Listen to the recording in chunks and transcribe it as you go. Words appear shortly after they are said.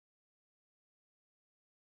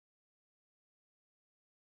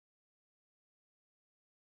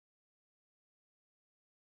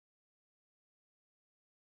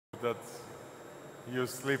that you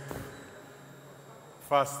sleep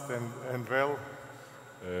fast and well.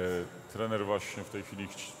 Trener właśnie w tej chwili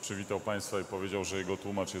przywitał Państwa i powiedział, że jego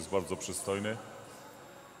tłumacz jest bardzo przystojny.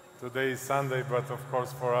 Today is Sunday, but of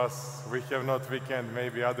course for us, we have not weekend,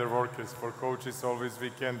 maybe other workers. For coaches, always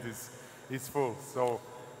weekend is full. So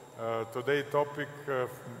today topic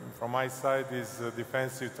from my side is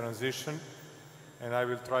defensive transition. And I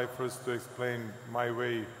will try first to explain my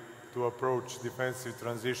way to approach defensive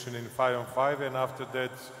transition in 5-on-5, and after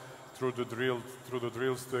that, through the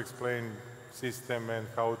drills to explain system and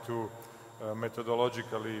how to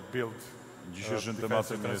methodologically build Dzisiejszym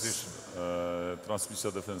tematem jest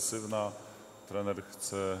transmisja defensywna. Trener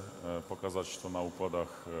chce pokazać to na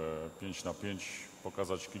układach 5-na-5,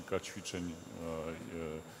 pokazać kilka ćwiczeń,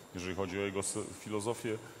 jeżeli chodzi o jego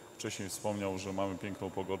filozofię. Wcześniej wspomniał, że mamy piękną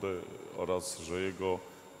pogodę oraz, że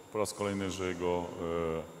po raz kolejny, że jego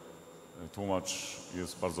tłumacz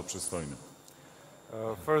jest bardzo przystojny.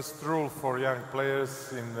 First rule for young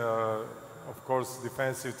players in, of course,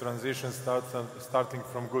 defensive transition starting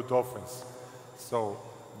from good offense. So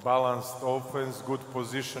balanced offense, good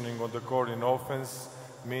positioning on the court in offense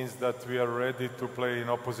means that we are ready to play in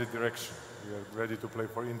opposite direction. We are ready to play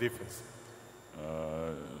in defense.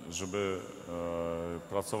 Żeby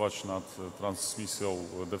pracować nad transmisją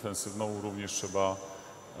defensywną, również trzeba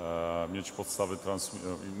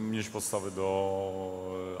mieć podstawy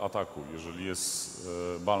do ataku. Jeżeli jest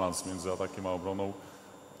balans między atakiem a obroną,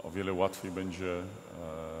 o wiele łatwiej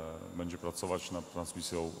będzie pracować nad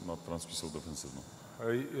transmisją defensywną.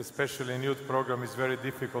 Especially in youth program, it's very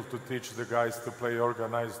difficult to teach the guys to play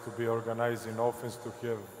organized, to be organized in offense, to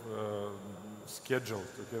have schedule,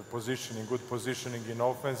 to have good positioning in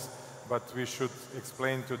offense, but we should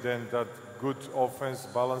explain to them that good offense,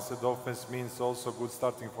 balanced offense means also good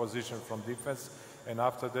starting position from defense, and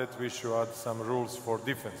after that we should add some rules for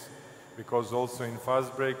defense, because also in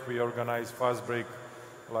fast break we organize fast break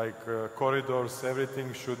like corridors,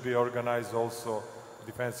 everything should be organized also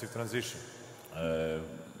defensive transition.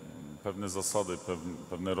 Pewne zasady,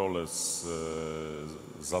 pewne role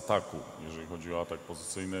z ataku, jeżeli chodzi o atak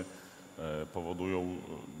pozycyjny, powodują,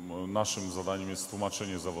 naszym zadaniem jest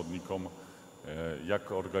tłumaczenie zawodnikom,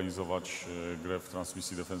 jak organizować grę w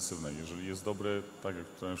transmisji defensywnej. Jeżeli jest dobry, tak jak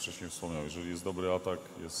trener wcześniej wspomniał, jeżeli jest dobry atak,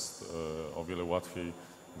 jest o wiele łatwiej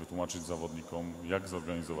wytłumaczyć zawodnikom, jak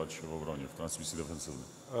zorganizować się w obronie, w transmisji defensywnej.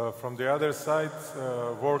 From the other side,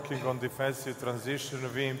 working on defensive transition,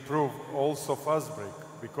 we improve also fast break,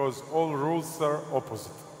 because all rules are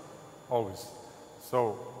opposite, always.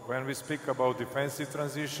 So when we speak about defensive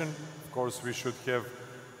transition, of course we should have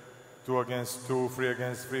 2 against 2, 3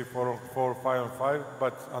 against 3, 4, 5-on-5,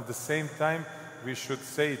 but at the same time we should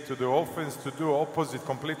say to the offense to do opposite,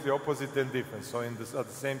 completely opposite than defense. So at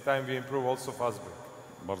the same time we improve also fast break.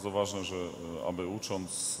 Bardzo ważne, że aby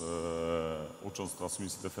ucząc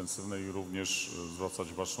transmisji defensywnej, również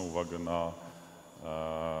zwracać baczną uwagę na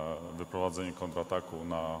wyprowadzenie kontrataku,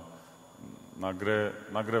 na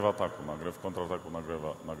grę w ataku, na grę w kontrataku,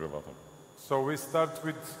 na grę w ataku. So we start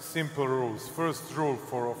with simple rules. First rule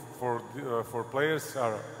for players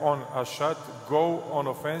are on a shot, go on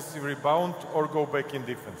offensive rebound or go back in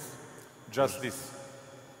defense. Just this.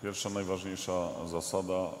 Pierwsza, najważniejsza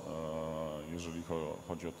zasada, jeżeli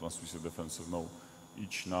chodzi o transmisję defensywną,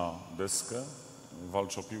 idź na deskę,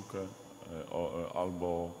 walcz o piłkę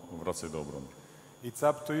albo wracaj do obrony. It's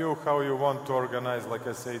up to you how you want to organize,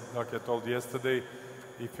 like I told yesterday,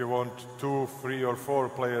 if you want 2, 3 or 4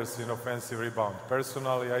 players in offensive rebound.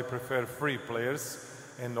 Personally, I prefer 3 players,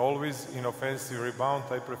 and always in offensive rebound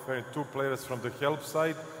I prefer 2 players from the help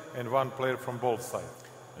side and 1 player from both sides.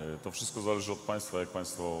 To wszystko zależy od Państwa, jak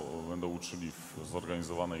Państwo będą uczyli w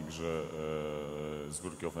zorganizowanej grze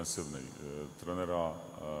zbiórki ofensywnej.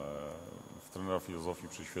 Trenera filozofii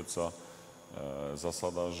przyświeca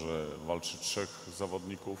zasada, że walczy 3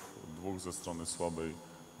 zawodników, 2 ze strony słabej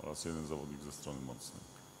oraz 1 zawodnik ze strony mocnej.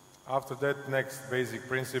 After that, next basic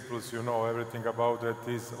principles, you know everything about that,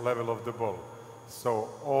 is level of the ball. So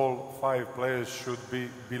all 5 players should be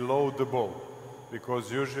below the ball,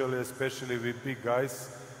 because usually, especially with big guys,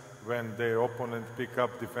 when their opponent pick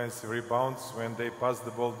up defensive rebounds, when they pass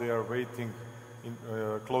the ball, they are waiting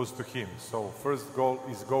close to him. So first goal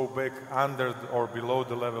is go back under or below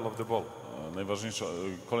the level of the ball. Najważniejsza,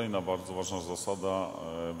 kolejna bardzo ważna zasada,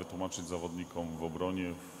 wytłumaczyć zawodnikom w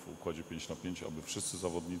obronie w układzie 5-na-5, aby wszyscy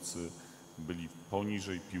zawodnicy byli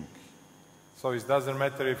poniżej piłki. So it doesn't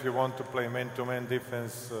matter if you want to play man-to-man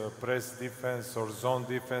defense, press defense or zone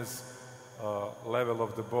defense, level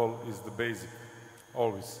of the ball is the basic,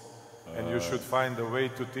 always. And you should find a way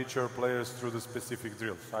to teach your players through the specific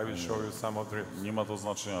drills. I will show you some of drills. Nie ma to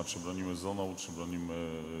znaczenia, czy bronimy zoną, czy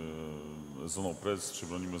bronimy zoną press, czy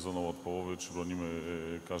bronimy zoną od połowy, czy bronimy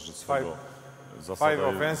każdy swego. Five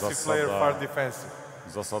offensive player, five defensive.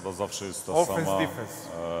 Zasada zawsze jest ta Offense, sama. defense.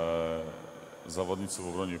 Zawodnicy w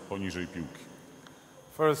obronie poniżej piłki.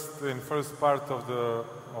 First part of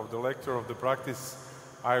the lecture of the practice,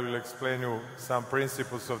 I will explain you some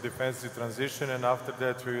principles of defensive transition, and after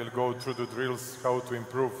that we will go through the drills how to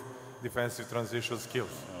improve defensive transition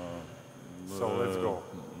skills. So let's go.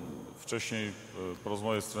 Wcześniej po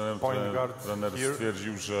rozmowie z trenerem trener here.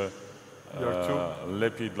 stwierdził, że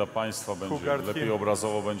lepiej dla Państwa będzie, lepiej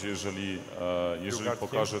obrazowo będzie, jeżeli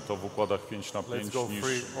pokażę to w układach 5 na 5 niż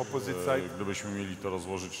gdybyśmy mieli to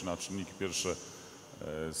rozłożyć na czynniki pierwsze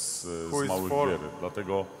z małych gier.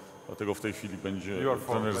 Dlatego w tej chwili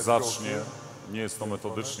trener zacznie, nie jest to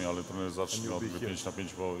metodycznie, ale trener zacznie od 5 na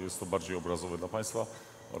 5, bo jest to bardziej obrazowe dla Państwa.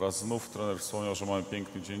 Oraz znów trener wspomniał, że mamy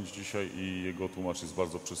piękny dzień dzisiaj i jego tłumacz jest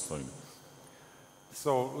bardzo przystojny.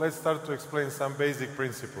 So let's start to explain some basic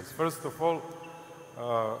principles. First of all,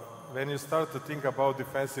 when you start to think about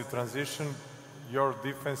defensive transition, your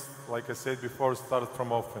defense, like I said before, starts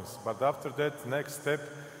from offense. But after that, next step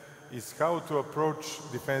is how to approach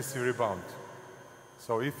defensive rebound.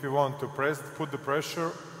 So if you want to put the pressure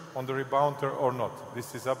on the rebounder or not.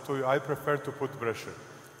 This is up to you. I prefer to put pressure.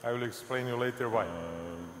 I will explain you later why.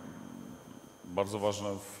 Bardzo ważne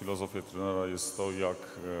w filozofii trenera jest to,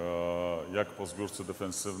 jak po zbiórce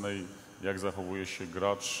defensywnej, jak zachowuje się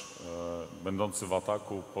gracz będący w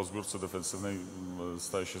ataku. Po zbiórce defensywnej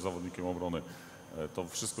staje się zawodnikiem obrony. To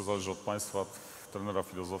wszystko zależy od Państwa. W trenera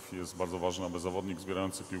filozofii jest bardzo ważne, aby zawodnik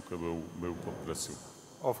zbierający piłkę był pod presją.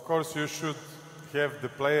 Of course you should have the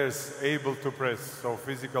players able to press, so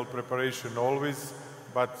physical preparation always,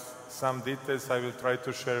 but some details I will try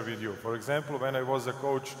to share with you. For example, when I was a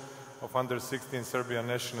coach of under-16 Serbian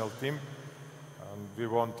national team, and we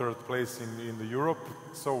won third place in the Europe.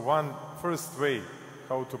 So first way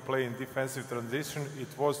how to play in defensive transition,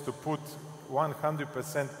 it was to put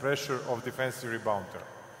 100% pressure of defensive rebounder.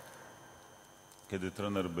 Kiedy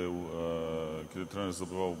trener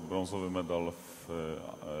zdobywał brązowy medal w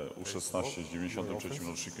U16 z 93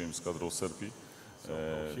 rocznikiem z kadrą Serbii,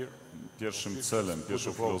 pierwszym celem,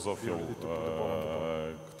 pierwszą filozofią,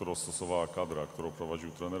 którą stosowała kadra, którą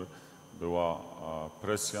prowadził trener, była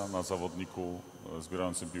presja na zawodniku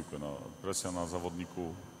zbierającym piłkę, presja na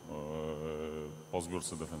zawodniku po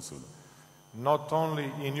zbiórce defensywnej. Not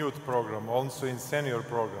only in youth program, also in senior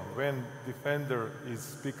program. When defender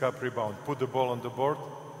is pick up rebound, put the ball on the board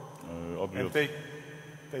and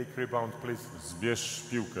take rebound, please. Zbierz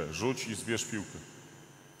piłkę, rzuć i zbierz piłkę.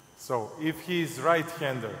 So if he is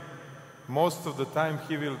right-hander, most of the time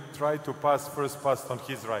he will try to first pass on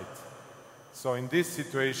his right. So in this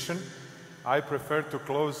situation, I prefer to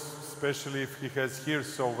close, especially if he has here.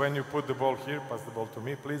 So when you put the ball here, pass the ball to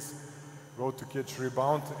me, please. Go to catch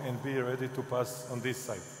rebound and be ready to pass on this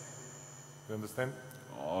side. You understand?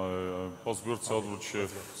 Po zbiórce odwróć się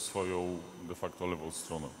w swoją de facto lewą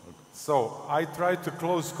stronę. So I try to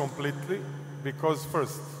close completely because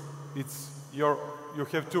first, you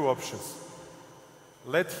have two options.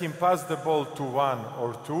 Let him pass the ball to 1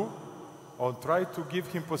 or 2, or try to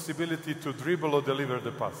give him possibility to dribble or deliver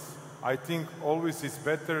the pass. I think always it's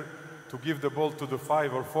better to give the ball to the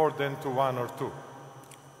 5 or 4 than to 1 or 2.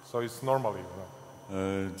 So it's normally.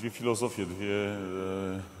 Dwie filozofie,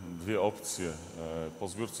 dwie opcje. Po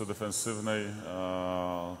zbiórce defensywnej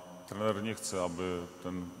trener nie chce, aby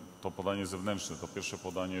to podanie zewnętrzne, to pierwsze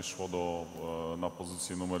podanie szło na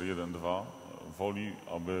pozycję numer 1-2. Woli,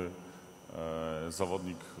 aby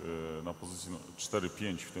zawodnik na pozycji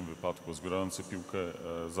 4-5 w tym wypadku, zbierający piłkę,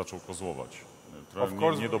 zaczął kozłować.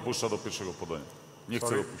 Trener nie dopuszcza do pierwszego podania. Nie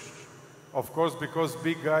chce dopuścić. Of course, because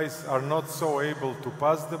big guys are not so able to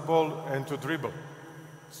pass the ball and to dribble.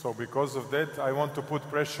 So because of that, I want to put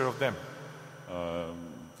pressure of them.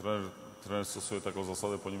 Trener stosuje taką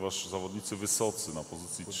zasadę, ponieważ zawodnicy wysocy na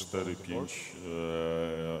pozycji 4-5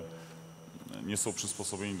 nie są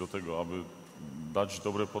przysposobieni do tego, aby dać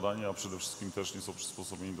dobre podanie, a przede wszystkim też nie są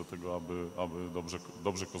przysposobieni do tego, aby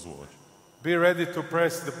dobrze kozłować. Be ready to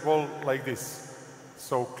press the ball like this.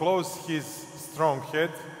 So close his strong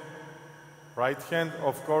head, right hand.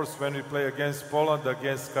 Of course, when we play against Poland,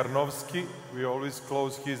 against Karnowski, we always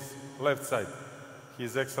close his left side.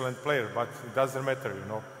 He's an excellent player, but it doesn't matter, you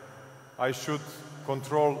know. I should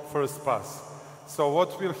control first pass. So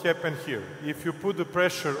what will happen here? If you put the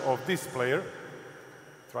pressure of this player,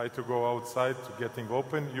 try to go outside to getting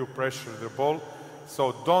open, you pressure the ball.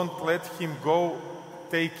 So don't let him go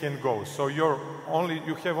take and go. So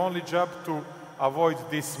you have only job to avoid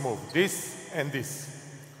this move, this and this.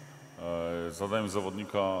 Zadaniem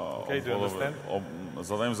zawodnika,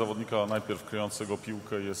 zadaniem zawodnika najpierw kryjącego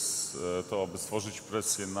piłkę jest to, aby stworzyć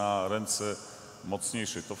presję na ręce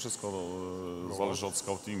mocniejszych. To wszystko zależy od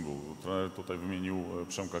scoutingu. Trener tutaj wymienił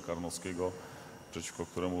Przemka Karnowskiego, przeciwko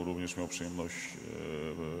któremu również miał przyjemność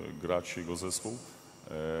grać jego zespół.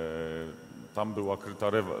 Tam była kryta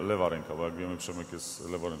lewa ręka, bo jak wiemy, Przemek jest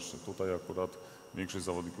leworęczny. Tutaj akurat większość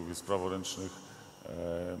zawodników jest praworęcznych.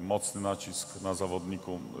 Mocny nacisk na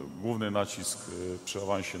zawodniku, główny nacisk przy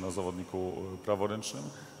awansie na zawodniku praworęcznym.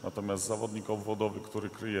 Natomiast zawodnik obwodowy, który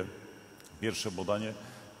kryje pierwsze podanie,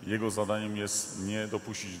 jego zadaniem jest nie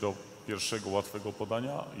dopuścić do pierwszego łatwego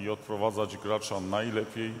podania i odprowadzać gracza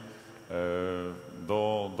najlepiej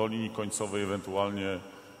do linii końcowej, ewentualnie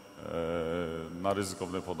na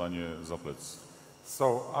ryzykowne podanie za plecy.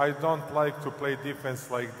 So I don't like to play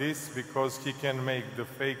defense like this because he can make the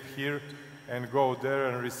fake here and go there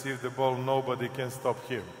and receive the ball. Nobody can stop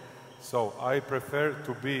him. So I prefer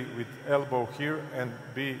to be with elbow here and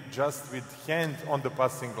be just with hand on the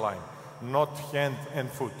passing line, not hand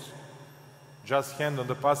and foot. Just hand on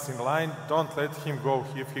the passing line. Don't let him go.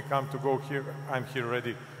 If he come to go here, I'm here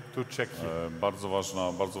ready to check him. Bardzo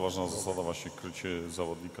ważna zasada, właśnie krycie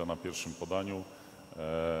zawodnika na pierwszym podaniu.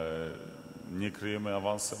 Nie kryjemy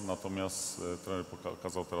awansem, natomiast trener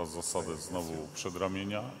pokazał teraz zasadę znowu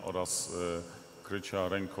przedramienia oraz krycia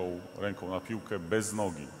ręką na piłkę bez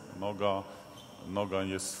nogi. Noga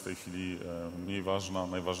jest w tej chwili mniej ważna.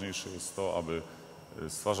 Najważniejsze jest to, aby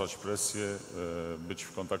stwarzać presję, być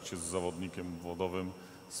w kontakcie z zawodnikiem obwodowym,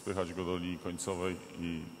 spychać go do linii końcowej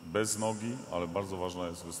i bez nogi, ale bardzo ważna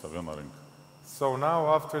jest wystawiona ręka. So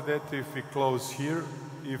now after that, if we close here,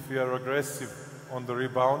 if we are aggressive on the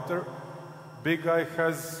rebounder, big guy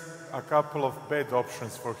has a couple of bad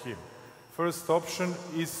options for him. First option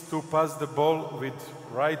is to pass the ball with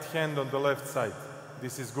right hand on the left side.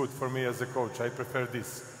 This is good for me as a coach. I prefer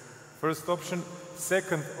this. First option.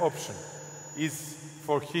 Second option is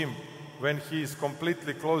for him when he is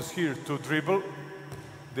completely close here to dribble.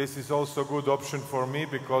 This is also a good option for me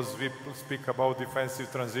because we speak about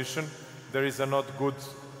defensive transition. There is a not good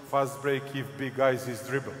fast break if big guys is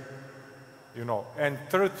dribble. You know. And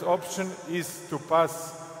third option is to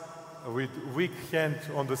pass with weak hand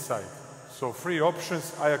on the side. So three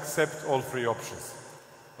options, I accept all three options.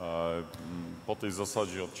 Po tej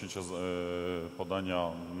zasadzie odcięcia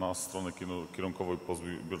podania na stronę kierunkową po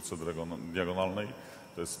zbiórce diagonalnej,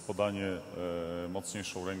 to jest podanie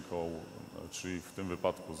mocniejszą ręką, czyli w tym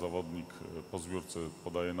wypadku zawodnik po zbiórce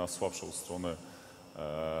podaje na słabszą stronę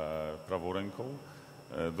prawą ręką.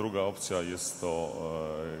 Druga opcja jest to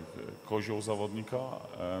kozioł zawodnika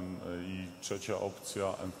i trzecia opcja,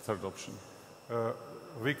 and third option.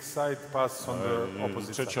 Weak side pass on the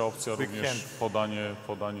opposite Trzecia side. opcja również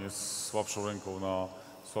podanie słabszą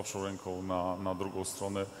ręką na drugą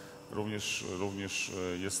stronę. Również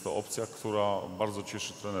jest to opcja, która bardzo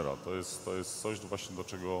cieszy trenera. To jest coś właśnie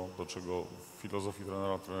do czego w filozofii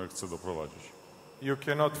trenera trener chce doprowadzić. You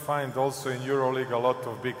cannot find also in EuroLeague a lot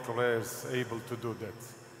of big players able to do that.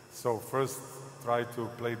 So first try to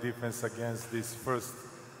play defense against this first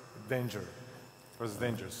danger.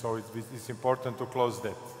 So it's important to close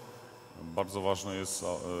that. Bardzo ważne jest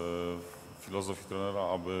w filozofii trenera,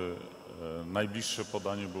 aby najbliższe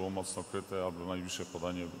podanie było mocno kryte, aby najbliższe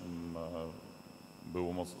podanie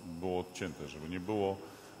było odcięte, żeby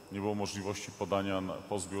nie było możliwości podania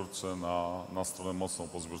po zbiórce na stronę mocną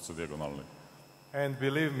po zbiórce diagonalnej. And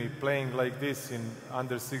believe me, playing like this in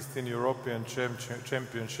Under 16 European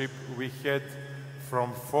Championship, we had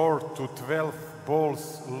from 4 to 12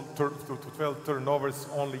 balls, to 12 turnovers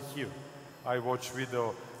only here. I watch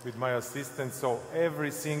video with my assistant, so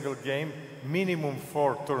every single game, minimum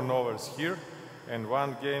 4 turnovers here, and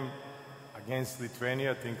one game against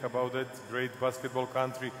Lithuania, think about it, great basketball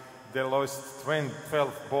country, they lost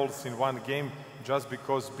 12 balls in one game just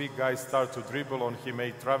because big guys start to dribble on him,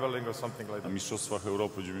 traveling or something like that. Na Mistrzostwach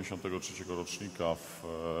Europy 93 rocznika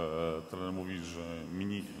trener mówi, że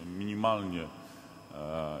minimalnie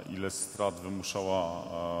ile strat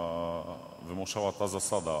wymuszała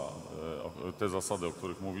te zasady, o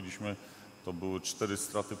których mówiliśmy, to były 4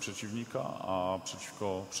 straty przeciwnika, a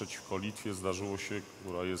przeciwko Litwie zdarzyło się,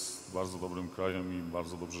 która jest bardzo dobrym krajem i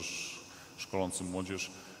bardzo dobrze szkolącym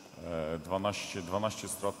młodzież, 12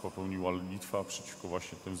 strat popełniła Litwa przeciwko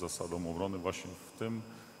właśnie tym zasadom obrony właśnie w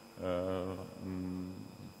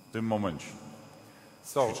tym momencie.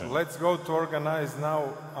 So let's go to organize now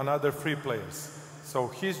another 3 players. So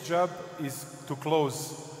his job is to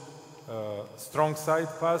close strong side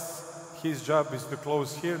pass. his job is to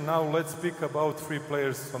close here. Now let's speak about three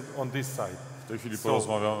players on this side. W tej chwili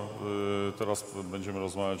teraz będziemy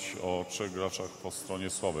rozmawiać o 3 graczach po stronie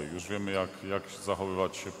słabej. Już wiemy, jak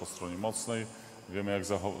zachowywać się po stronie mocnej, wiemy, jak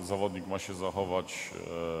zawodnik ma się zachować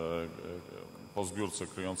po zbiórce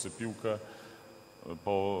kryjący piłkę,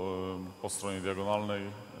 po stronie diagonalnej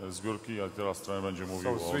zbiórki, a teraz trener będzie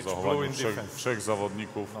mówił o zachowaniu 3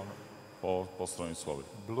 zawodników po stronie słabej.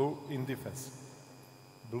 Blue in defense.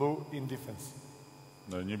 Blue in defense.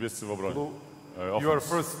 Niebiescy w obronie. You are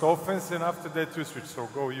first offense and after that you switch. So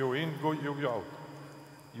go you in, go you out.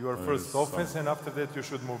 You are first offense and after that you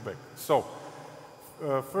should move back. So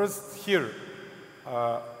first here,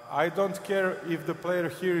 I don't care if the player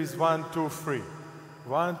here is 1, 2, 3.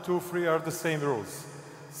 1, 2, 3 are the same rules.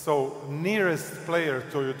 So nearest player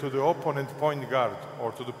to the opponent point guard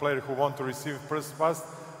or to the player who want to receive first pass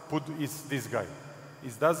is this guy.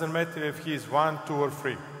 It doesn't matter if he is 1, 2 or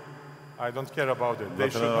 3. I don't care about it. They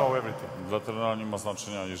should know everything. Dla trenera nie ma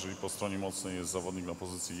znaczenia, jeżeli po stronie mocnej jest zawodnik na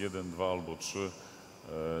pozycji 1, 2 albo 3.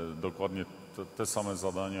 Dokładnie te same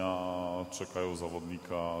zadania czekają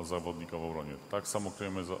zawodnika w obronie. Tak samo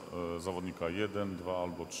kryjemy zawodnika 1, 2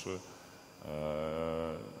 albo 3.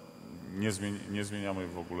 Nie zmieniamy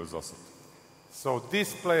w ogóle zasad. So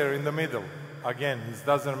this player in the middle, again, it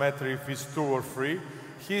doesn't matter if he's 2 or 3.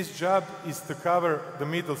 His job is to cover the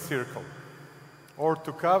middle circle or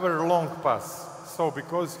to cover long pass. So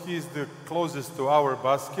because he is the closest to our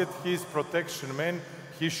basket, he is protection man,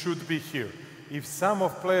 he should be here. If some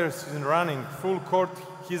of players is running full court,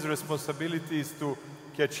 his responsibility is to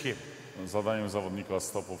catch him. Zadaniem zawodnika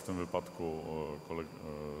stopu, w tym wypadku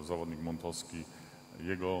zawodnik Montowski,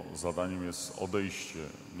 jego zadaniem jest odejście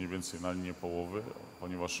mniej więcej na linię połowy,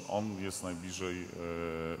 ponieważ on jest najbliżej,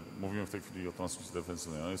 mówimy w tej chwili o transmisji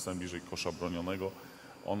defensywnej, on jest najbliżej kosza bronionego,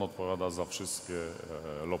 on odpowiada za wszystkie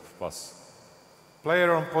lob pass.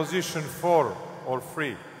 Player on position 4 or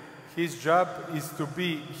 3, his job is to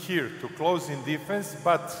be here to close in defense,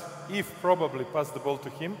 but if probably pass the ball to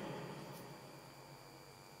him,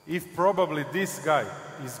 if probably this guy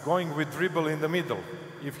is going with dribble in the middle,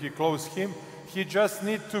 if he close him, he just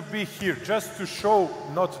need to be here, just to show,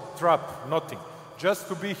 not trap, nothing. Just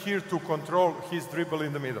to be here to control his dribble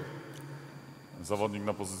in the middle. Zawodnik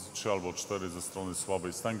na pozycji 3 albo 4 ze strony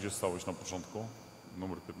słabej. Stań, gdzie stałeś na początku.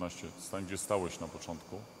 Numer 15. Stań, gdzie stałeś na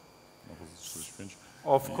początku. Na pozycji 45.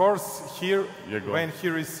 Of course, here, when he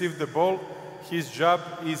received the ball, his job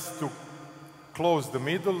is to close the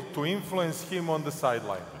middle, to influence him on the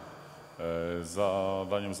sideline.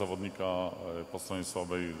 Zadaniem zawodnika po stronie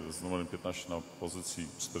słabej z numerem 15 na pozycji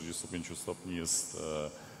 45 stopni jest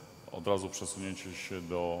od razu przesunięcie się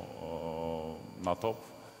na top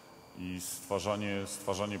i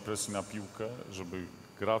stwarzanie presji na piłkę, żeby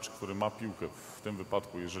gracz, który ma piłkę, w tym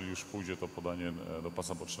wypadku, jeżeli już pójdzie to podanie do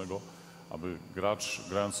pasa bocznego, aby gracz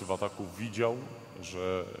grający w ataku widział,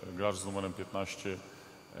 że gracz z numerem 15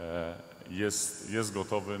 jest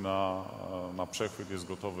gotowy na przechwyt, jest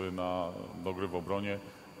gotowy na dogrę w obronie.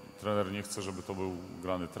 Trener nie chce, żeby to był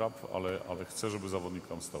grany trap, ale chce, żeby zawodnik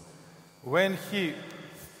tam stał. When he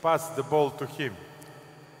passed the ball to him,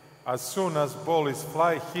 as soon as ball is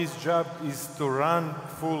fly, his job is to run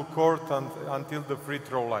full court until the free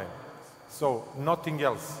throw line. So nothing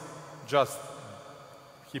else, just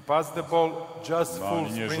he passed the ball, just full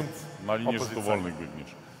sprint. Na linię rzutów wolnych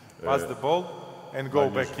biegniesz. Pass the ball and go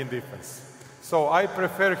back in defense. So I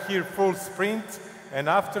prefer here full sprint and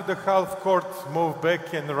after the half court move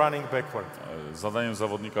back and running backward. Zadaniem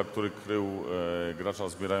zawodnika, który krył gracza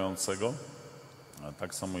zbierającego,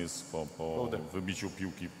 tak samo jest po wybiciu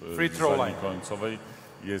piłki z linii końcowej,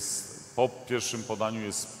 jest po pierwszym podaniu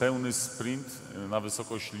jest pełny sprint na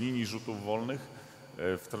wysokość linii rzutów wolnych.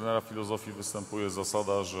 W trenera filozofii występuje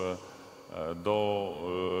zasada, że do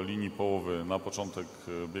linii połowy na początek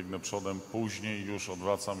biegnę przodem, później już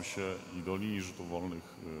odwracam się i do linii rzutów wolnych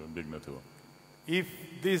biegnę tyłem. If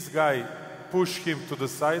this guy push him to the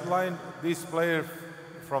sideline, this player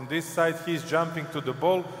from this side, he's jumping to the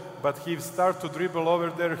ball, but he start to dribble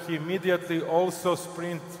over there, he immediately also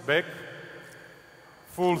sprint back,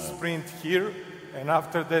 full sprint here, and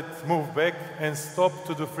after that move back and stop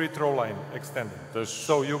to the free throw line, extending.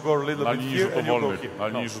 So you go a little bit here and you go here. Na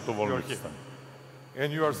linii rzutów wolnych.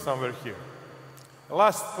 And you are somewhere here.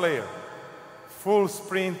 Last player, full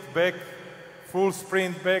sprint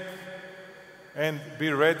back, and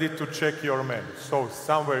be ready to check your man. So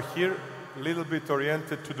somewhere here, a little bit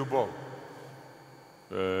oriented to the ball.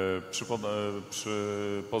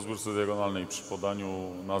 Po zbiórce diagonalnej, przy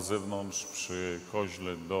podaniu na zewnątrz, przy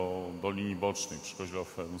koźle do linii bocznej, przy koźle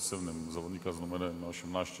ofensywnym zawodnika z numerem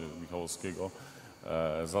 18 Michałowskiego,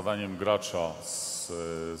 Zadaniem gracza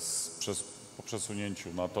po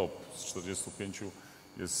przesunięciu na top z 45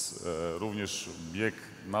 jest również bieg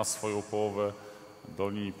na swoją połowę, do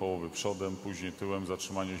linii połowy przodem, później tyłem,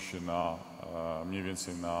 zatrzymanie się mniej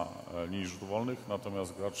więcej na linii rzutów wolnych,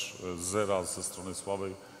 natomiast gracz z zera ze strony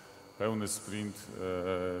słabej, pełny sprint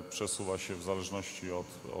przesuwa się w zależności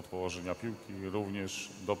od położenia piłki, również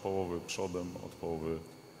do połowy przodem, od połowy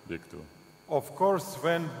bieg tyłem. Of course,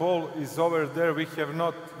 when ball is over there,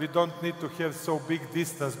 we don't need to have so big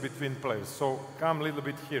distance between players. So come a little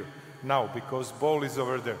bit here now, because ball is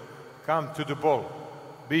over there. Come to the ball.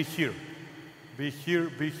 Be here. Be here,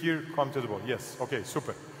 be here, come to the ball. Yes, okay,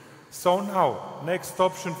 super. So now, next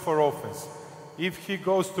option for offense. If he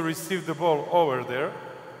goes to receive the ball over there,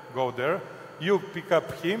 go there, you pick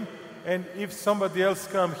up him, and if somebody else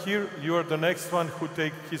come here, you are the next one who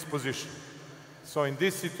take his position. So in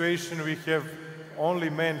this situation, we have only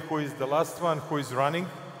man who is the last one who is running,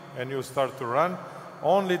 and you start to run.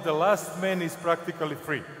 Only the last man is practically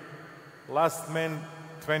free. Last man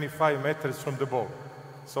 25 meters from the ball.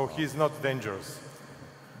 So he's not dangerous.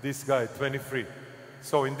 This guy, 23.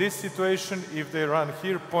 So in this situation, if they run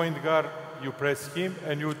here, point guard, you press him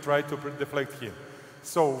and you try to deflect him.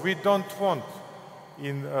 So we don't want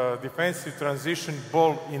in defensive transition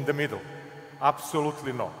ball in the middle.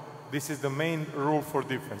 Absolutely no. This is the main rule for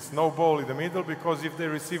defense. No ball in the middle, because if they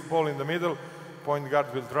receive ball in the middle, point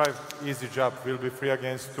guard will drive, easy job, will be 3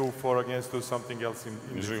 against 2, 4 against 2, something else in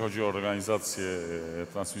Jeżeli chodzi o organizację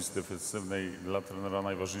transmisji defensywnej, dla trenera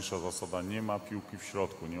najważniejsza zasada: nie ma piłki w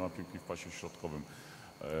środku, nie ma piłki w pasie środkowym.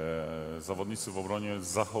 Zawodnicy w obronie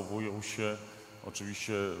zachowują się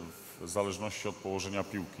oczywiście w zależności od położenia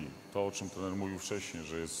piłki. To, o czym trener mówił wcześniej,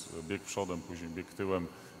 że jest bieg przodem, później bieg tyłem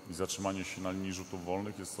i zatrzymanie się na linii rzutów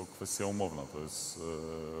wolnych, jest to kwestia umowna. To jest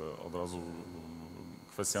od razu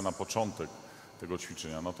kwestia na początek tego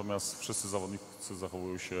ćwiczenia. Natomiast wszyscy zawodnicy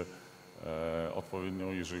zachowują się odpowiednio,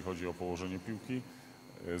 jeżeli chodzi o położenie piłki.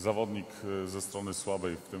 Zawodnik ze strony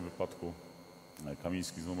słabej, w tym wypadku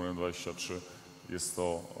Kamiński z numerem 23, jest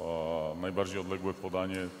to najbardziej odległe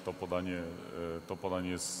podanie. To podanie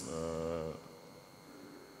jest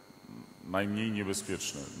najmniej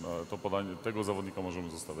niebezpieczne. Tego zawodnika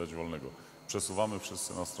możemy zostawiać wolnego. Przesuwamy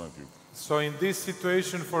wszyscy na stronę piłki. So in this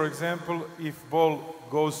situation, for example, if ball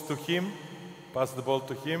goes to him, pass the ball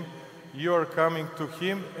to him, you are coming to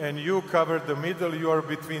him and you cover the middle, you are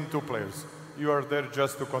between two players. You are there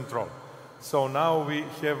just to control. So now we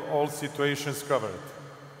have all situations covered.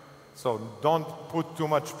 So don't put too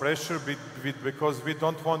much pressure because we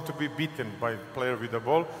don't want to be beaten by player with the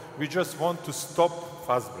ball. We just want to stop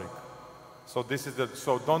fast break. So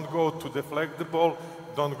so don't go to deflect the ball,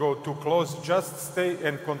 don't go too close, just stay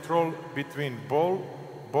and control between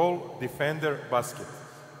ball, defender, basket.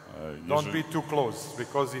 Don't be too close,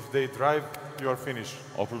 because if they drive, you are finished.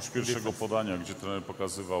 Oprócz pierwszego podania, gdzie trener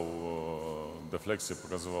pokazywał defleksję,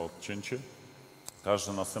 pokazywał odcięcie,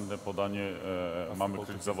 każde następne podanie mamy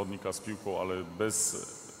kryć zawodnika z piłką, ale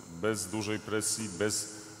bez dużej presji,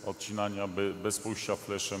 bez odcinania, bez pójścia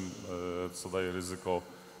fleszem, co daje ryzyko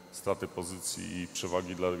straty pozycji i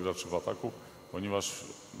przewagi dla graczy w ataku, ponieważ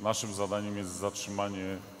naszym zadaniem jest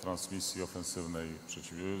zatrzymanie transmisji ofensywnej,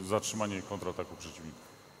 zatrzymanie kontrataku przeciwnika.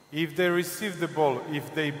 If they receive the ball, if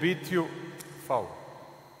they beat you, foul.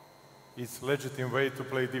 It's legitimate way to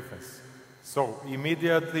play defense. So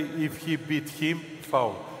immediately, if he beat him,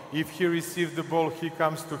 foul. If he received the ball, he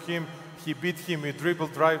comes to him, he beat him, he dribble,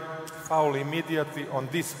 drive, foul immediately on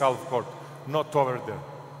this half court, not over there.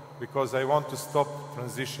 Because I want to stop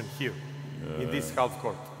transition here, in this half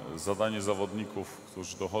court. Zadanie zawodników,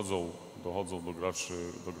 którzy dochodzą do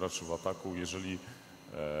graczy w ataku, jeżeli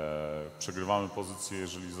przegrywamy pozycję,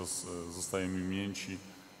 jeżeli zostajemy mięci,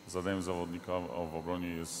 zadaniem zawodnika w obronie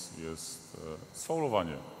jest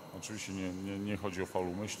sfaulowanie. Oczywiście nie chodzi o faul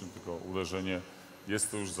umyślny, tylko uderzenie.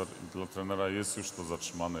 Jest to już dla trenera jest już to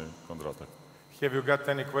zatrzymany kontratak. Have you got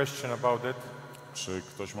any question about that? Czy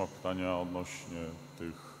ktoś ma pytania odnośnie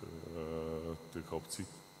tych opcji?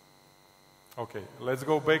 Okay, let's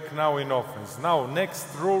go back now in offense. Now,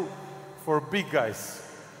 next rule for big guys.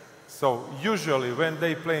 So usually when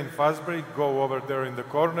they play in fast break, go over there in the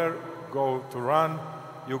corner, go to run,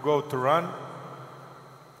 you go to run,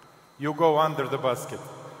 you go under the basket.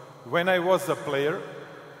 When I was a player,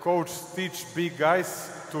 coach teach big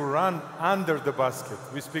guys to run under the basket.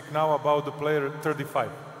 We speak now about the player 35.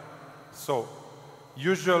 So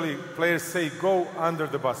usually players say go under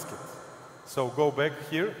the basket. So go back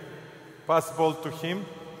here, pass ball to him,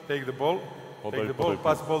 take the ball,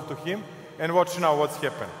 pass ball to him, and watch now what's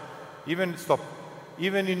happened.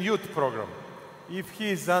 Even in youth program, if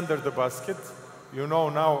he is under the basket, you know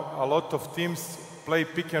now a lot of teams play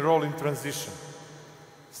pick and roll in transition.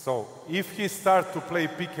 So if he starts to play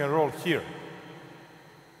pick and roll here,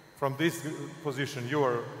 from this position, you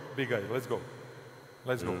are big guy, let's go.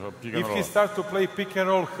 Let's go. If he starts to play pick and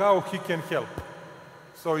roll, how he can help?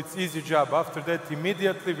 So it's easy job. After that,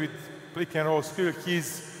 immediately with pick and roll skill,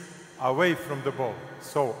 he's away from the ball.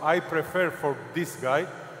 So I prefer for this guy,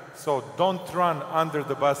 so don't run under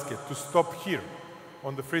the basket, to stop here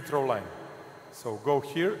on the free throw line. So go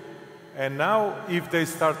here, and now if they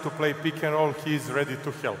start to play pick and roll, he is ready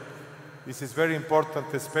to help. This is very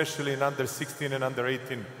important, especially in under 16 and under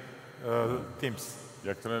 18 teams.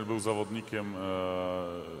 Jak trener był zawodnikiem,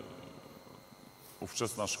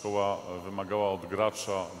 ówczesna szkoła wymagała od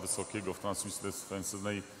gracza wysokiego w transmisji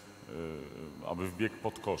defensywnej, aby wbiegł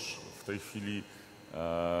pod kosz. W tej chwili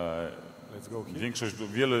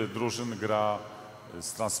wiele drużyn gra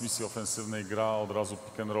z transmisji ofensywnej, gra od razu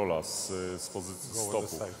pick and rolla z pozycji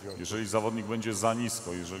stopu. Jeżeli zawodnik będzie za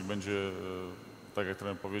nisko, jeżeli będzie, tak jak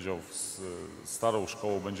trener powiedział, starą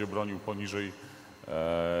szkołą będzie bronił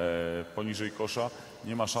poniżej kosza,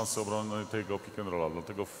 nie ma szansy obrony tego pick and rolla.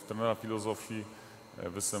 Dlatego w trenera filozofii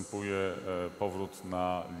występuje powrót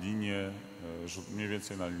na linię, mniej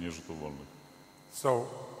więcej na linię rzutów wolnych. So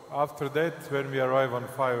after that, when we arrive on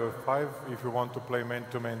 5-5, if you want to play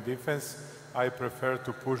man-to-man defense, I prefer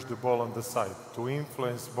to push the ball on the side, to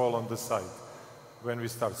influence ball on the side when we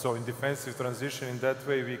start. So in defensive transition, in that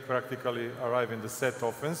way, we practically arrive in the set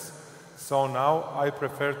offense. So now I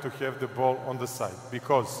prefer to have the ball on the side,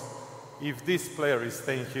 because if this player is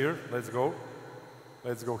staying here, let's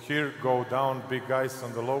go here, go down, big guys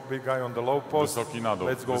on the low, big guy on the low post. Wysoki na dół,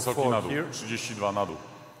 let's go wysoki na dół, here. 32 na dół.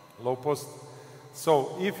 Low post.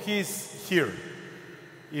 So if he's here,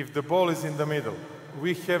 if the ball is in the middle,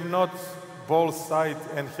 we have not ball side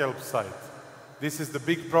and help side. This is the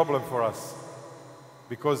big problem for us,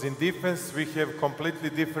 because in defense we have completely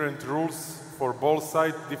different rules for ball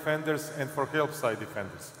side defenders and for help side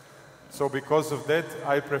defenders. So because of that,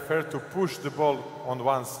 I prefer to push the ball on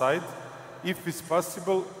one side. If it's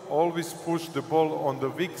possible, always push the ball on the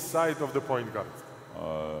weak side of the point guard.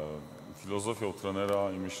 Filozofią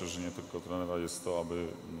trenera, i myślę, że nie tylko trenera, jest to, aby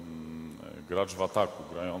gracz w ataku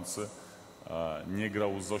grający nie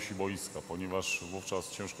grał z osi boiska, ponieważ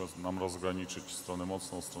wówczas ciężko nam rozgraniczyć stronę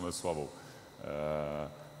mocną, stronę słabą.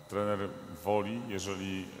 Trener woli,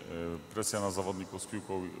 jeżeli presja na zawodniku z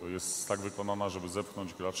piłką jest tak wykonana, żeby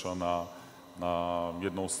zepchnąć gracza na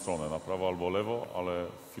jedną stronę, na prawo albo lewo, ale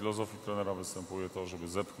w filozofii trenera występuje to, żeby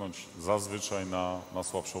zepchnąć zazwyczaj na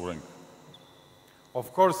słabszą rękę.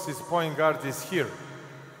 Of course, his point guard is here.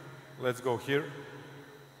 Let's go here.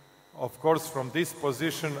 Of course, from this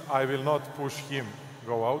position, I will not push him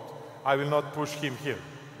go out. I will not push him here.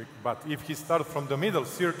 But if he starts from the middle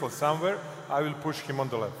circle somewhere, I will push him on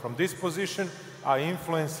the left. From this position, I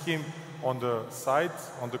influence him on the side,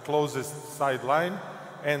 on the closest sideline.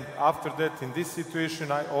 And after that, in this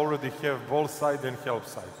situation, I already have ball side and help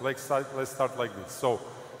side. Let's start like this. So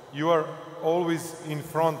you are always in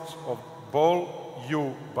front of ball,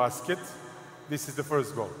 you basket. This is the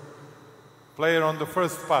first goal. Player on the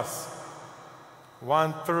first pass,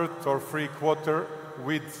 1/3 or 3/4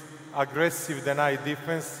 with aggressive deny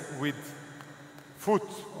defense, with foot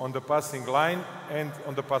on the passing line and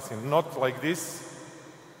on the passing. Not like this,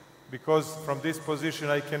 because from this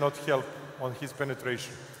position I cannot help on his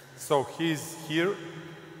penetration. So he's here,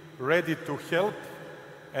 ready to help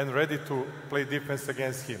and ready to play defense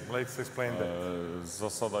against him. Let's explain that.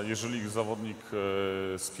 Zasada, jeżeli zawodnik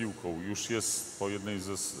z piłką już jest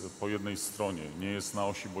po jednej stronie, nie jest na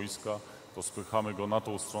osi boiska, to spychamy go na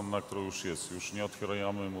tą stronę, na którą już jest. Już nie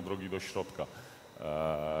otwieramy mu drogi do środka.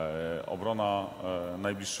 Obrona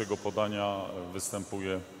najbliższego podania,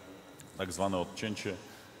 występuje tak zwane odcięcie.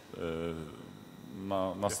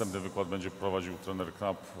 Następny wykład będzie prowadził trener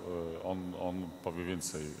Knap. On powie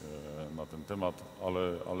więcej na ten temat,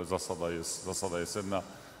 ale zasada jest jedna.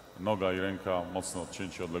 Noga i ręka, mocne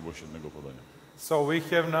odcięcie, odległość jednego podania. So we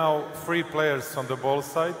have now 3 players on the ball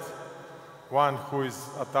side. One who is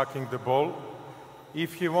attacking the ball.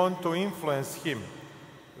 If you want to influence him,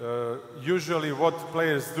 usually what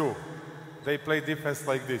players do, they play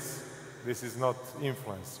defense like this. This is not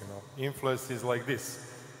influence, you know. Influence is like this.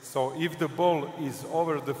 So if the ball is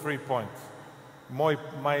over the 3-point, my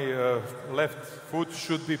left foot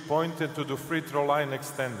should be pointed to the free throw line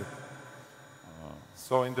extended.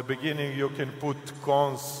 So in the beginning you can put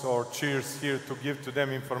cones or cheers here to give to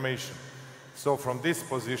them information. So from this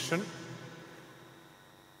position,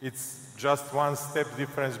 it's just one step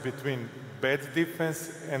difference between bad defense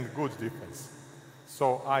and good defense.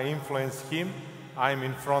 So I influence him I'm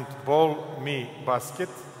in front ball, me basket,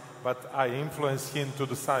 but I influence him to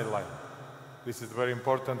the sideline. This is very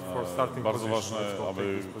important for starting Bardzo position. ważne,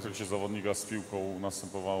 aby krycie zawodnika z piłką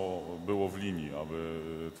było w linii, aby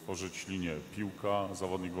tworzyć linię piłka,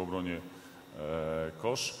 zawodnik w obronie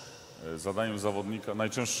kosz. Zadaniem zawodnika,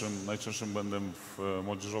 najczęstszym błędem w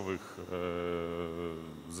młodzieżowych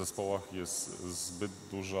zespołach jest zbyt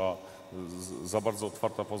duża, za bardzo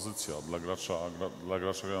otwarta pozycja dla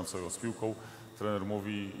gracza grającego z piłką. Trener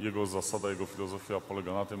mówi, jego zasada, jego filozofia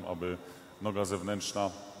polega na tym, aby noga zewnętrzna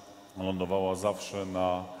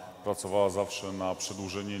pracowała zawsze na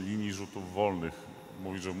przedłużenie linii rzutów wolnych.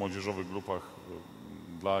 Mówi, że w młodzieżowych grupach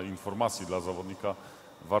dla informacji dla zawodnika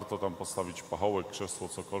warto tam postawić pachołek, krzesło,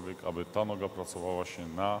 cokolwiek, aby ta noga pracowała się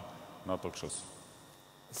na to krzesło.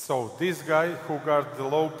 So this guy who guard the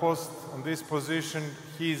low post on this position,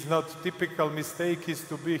 he is not typical mistake is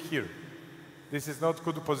to be here. This is not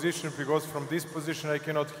good position because from this position I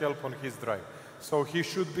cannot help on his drive. So he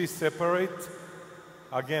should be separate.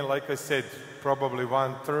 Again, like I said, probably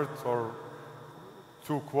 1/3 or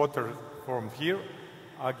 2/4 from here.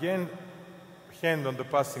 Again, hand on the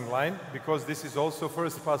passing line because this is also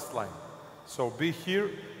first pass line. So be here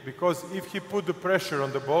because if he put the pressure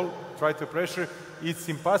on the ball, try to pressure, it's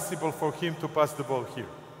impossible for him to pass the ball here.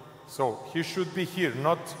 So he should be here,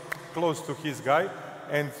 not close to his guy.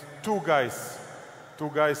 And two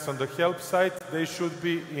guys on the help side, they should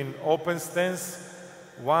be in open stance,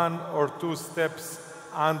 1 or 2 steps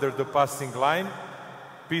under the passing line,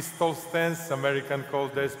 pistol stance, American call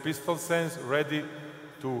this pistol stance, ready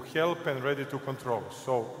to help and ready to control.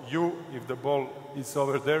 So you, if the ball is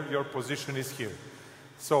over there, your position is here.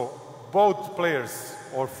 So both players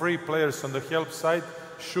or 3 players on the help side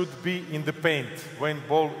should be in the paint when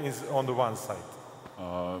ball is on the one side.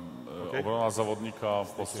 Obrona zawodnika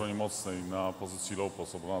po stronie mocnej na pozycji low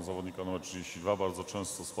post, obrona zawodnika numer 32 bardzo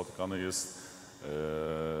często spotykany jest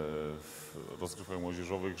w rozgrywkach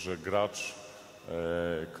młodzieżowych, że gracz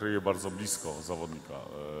kryje bardzo blisko zawodnika.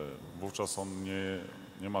 Wówczas on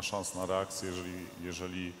nie ma szans na reakcję,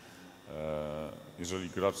 jeżeli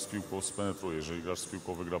gracz z piłką spenetruje, jeżeli gracz z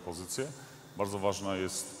piłką wygra pozycję. Bardzo ważne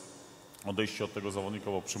jest odejście od tego zawodnika,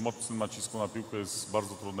 bo przy mocnym nacisku na piłkę jest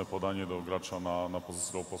bardzo trudne podanie do gracza na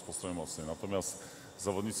pozycji low post po stronie mocnej. Natomiast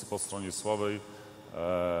zawodnicy po stronie słabej,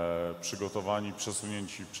 przygotowani,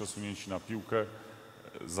 przesunięci na piłkę,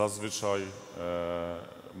 zazwyczaj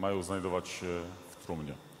mają znajdować się w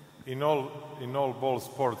trumnie. In all ball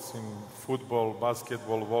sports, in football,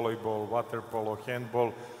 basketball, volleyball, water polo,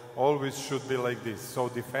 handball, always should be like this. So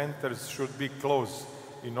defenders should be close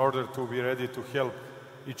in order to be ready to help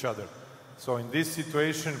each other. So in this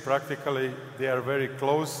situation, practically they are very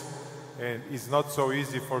close and it's not so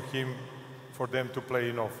easy for them to play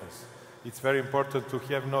in offense. It's very important to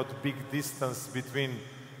have not big distance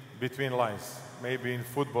between lines. Maybe in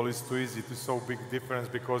football it's too easy to show big difference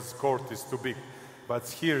because court is too big. But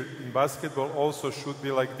here in basketball also should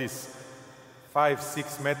be like this.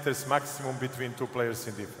 5-6 meters maximum between 2 players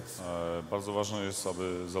in defense. Bardzo ważne jest,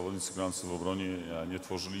 aby zawodnicy grający w obronie nie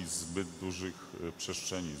tworzyli zbyt dużych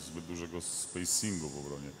przestrzeni, zbyt dużego spacingu w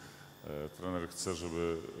obronie. Trener chce,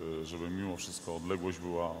 żeby mimo wszystko odległość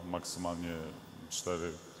była maksymalnie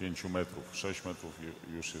 4-5 metrów. 6 metrów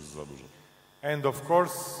już jest za dużo. And of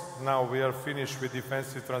course, now we are finished with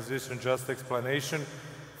defensive transition, just explanation.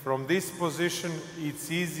 From this position,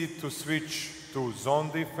 it's easy to switch to zone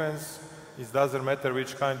defense. It doesn't matter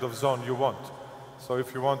which kind of zone you want. So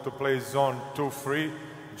if you want to play zone 2-3,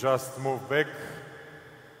 just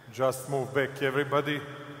move back everybody.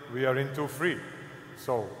 We are in 2-3.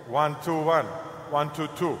 So 1-2-1,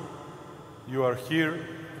 1-2-2. You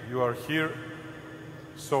are here.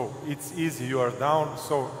 So it's easy, you are down.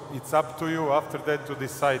 So it's up to you after that to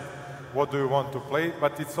decide what do you want to play.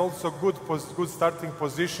 But it's also good starting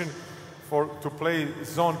position to play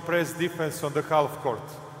zone press defense on the half court.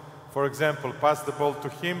 For example, pass the ball to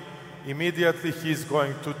him, immediately he's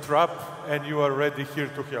going to trap and you are ready here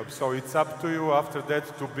to help. So it's up to you after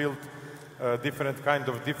that to build different kind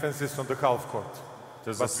of defenses on the half court.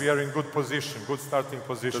 But we are in good position, good starting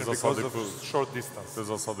position because of short distance. Te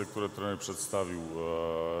zasady, które trener przedstawił,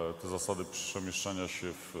 te zasady przemieszczania się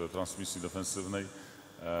w transmisji defensywnej,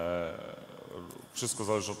 wszystko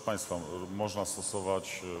zależy od państwa. Można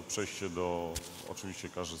stosować przejście oczywiście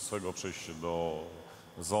każdy swego, przejście do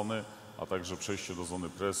zony, a także przejście do zony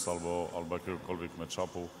press albo jakiegokolwiek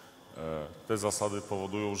match-upu. Te zasady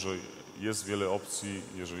powodują, że jest wiele opcji,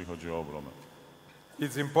 jeżeli chodzi o obronę.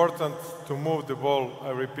 It's important to move the ball,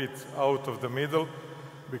 I repeat, out of the middle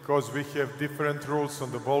because we have different rules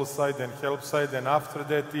on the ball side and help side, and after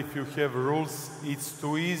that, if you have rules, it's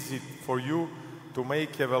too easy for you to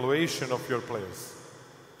make evaluation of your players,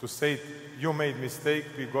 to say you made mistake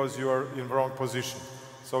because you are in wrong position.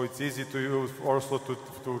 So it's easy to use also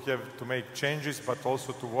to make changes, but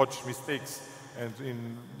also to watch mistakes and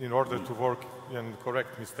in order to work and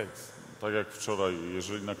correct mistakes. Tak jak wczoraj,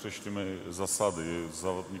 jeżeli nakreślimy zasady,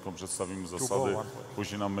 zawodnikom przedstawimy zasady,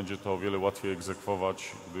 później nam będzie to o wiele łatwiej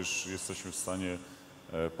egzekwować, gdyż jesteśmy w stanie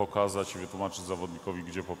pokazać i wytłumaczyć zawodnikowi,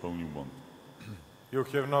 gdzie popełnił błąd. You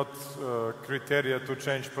have not criteria to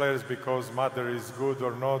change players because mother is good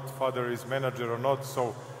or not, father is manager or not,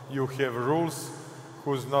 so you have rules.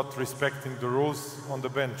 Who's not respecting the rules on the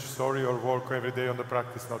bench, sorry, or work every day on the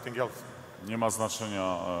practice, nothing else. Nie ma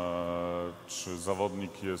znaczenia, czy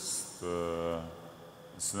zawodnik jest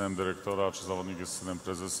synem dyrektora, czy zawodnik jest synem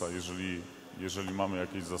prezesa. Jeżeli mamy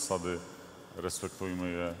jakieś zasady,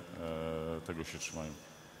 respektujmy je, tego się trzymajmy.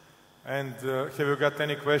 And have you got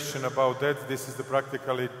any question about that? This is the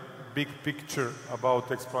practically big picture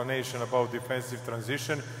about explanation about defensive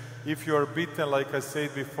transition. If you are beaten, like I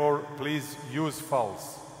said before, please use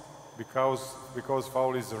fouls, because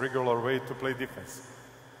foul is a regular way to play defense.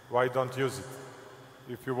 Why don't use it?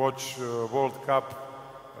 If you watch World Cup,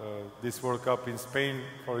 this World Cup in Spain,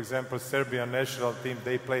 for example, Serbian national team,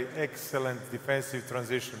 they play excellent defensive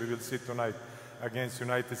transition. We will see tonight against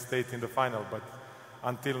United States in the final, but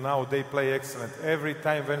until now they play excellent. Every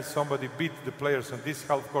time when somebody beat the players on this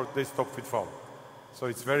half court, they stop with foul. So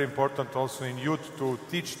it's very important also in youth to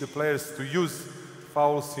teach the players to use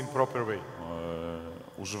fouls in proper way.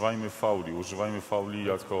 Używajmy fauli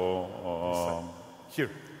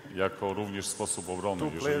jako również sposób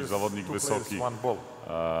obrony. Jeżeli zawodnik wysoki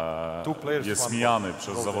jest mijany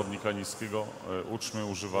przez zawodnika niskiego, uczmy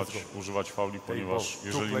używać fauli, ponieważ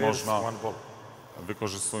jeżeli można,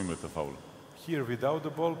 wykorzystujmy te faule. Here without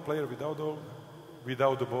the ball, player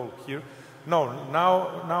without the ball here. No,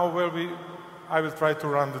 now I will try to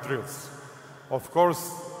run the drills. Of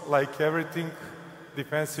course, like everything,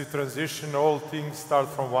 defensive transition, all things start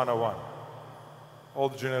from one-on-one.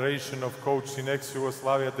 Old generation of coaches in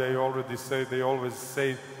ex-Yugoslavia, they always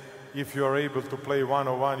say, if you are able to play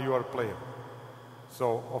one-on-one, you are a player.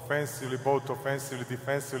 So offensively, both offensively,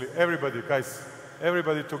 defensively, everybody, guys,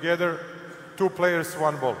 everybody together, 2 players,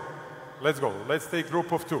 1 ball. Let's go. Let's take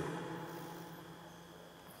group of 2.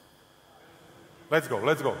 Let's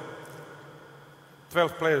go.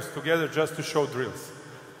 12 players together just to show drills.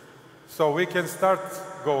 So we can start,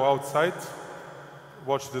 go outside,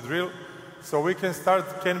 watch the drill. So we can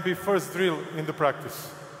start, can be first drill in the practice.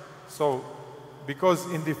 So, because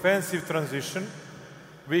in defensive transition,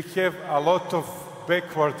 we have a lot of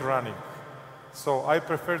backward running. So I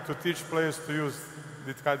prefer to teach players to use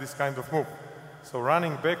this kind of move. So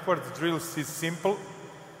running backward drills is simple.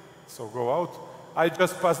 So go out. I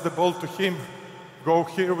just pass the ball to him. Go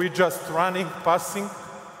here, we just running, passing.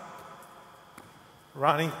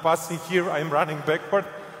 Running, passing here, I'm running backward.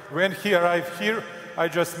 When he arrives here, I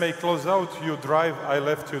just make close out, you drive, I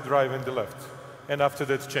left, you drive in the left. And after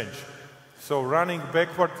that change. So running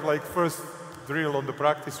backward like first drill on the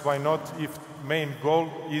practice, why not, if main goal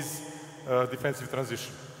is defensive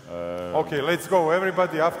transition. Okay, let's go,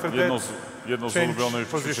 everybody, after that. Jedno z ulubionych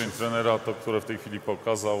ćwiczeń trenera, to które w tej chwili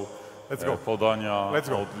pokazał, podania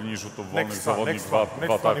od linii rzutów wolnych, zawodnik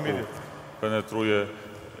w ataku penetruje.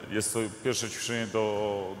 Jest to pierwsze ćwiczenie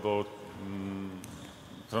do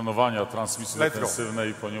trenowania transmisji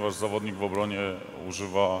defensywnej, ponieważ zawodnik w obronie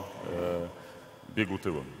używa biegu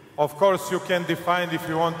tyłem. Of course you can define,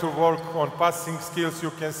 if you want to work on passing skills,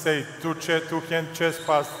 you can say two hand chest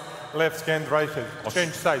pass, left hand, right hand,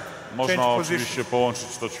 change side. Można oczywiście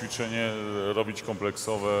połączyć to ćwiczenie, robić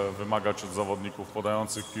kompleksowe, wymagać od zawodników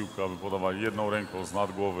podających piłkę, aby podawali jedną ręką z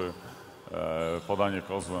nad głowy, podanie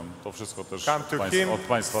kozłem. To wszystko też od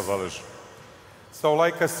Państwa zależy. So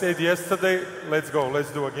like I said yesterday, let's go,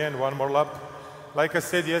 let's do again, one more lap. Like I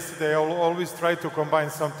said yesterday, I always try to combine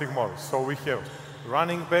something more. So we have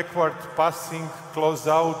running backward, passing,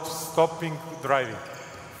 close out, stopping, driving.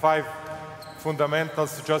 5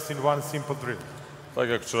 fundamentals just in one simple drill. Tak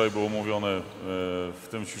jak wczoraj było mówione, w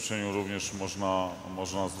tym ćwiczeniu również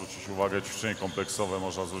można zwrócić uwagę, ćwiczenie kompleksowe,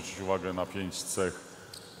 można zwrócić uwagę na 5 cech,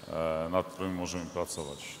 nad którymi możemy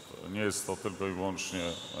pracować. Nie jest to tylko i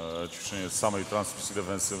wyłącznie ćwiczenie samej transmisji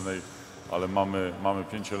defensywnej, ale mamy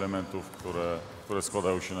 5 elementów, które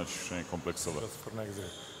składają się na ćwiczenie kompleksowe.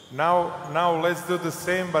 Now let's do the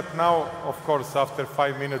same, but now, of course, after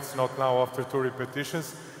 5 minutes, not now after 2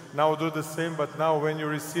 repetitions. Now do the same, but now when you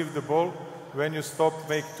receive the ball, when you stop,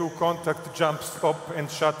 make 2 contact, jump, stop,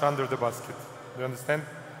 and shot under the basket. Do you understand?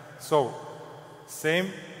 So,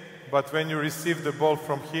 same, but when you receive the ball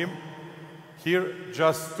from him, here,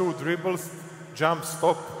 just 2 dribbles, jump,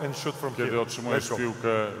 stop and shoot from here. Kiedy otrzymujesz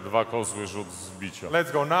piłkę, 2 kozły, rzut z bicia.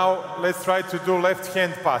 Let's go. Now let's try to do left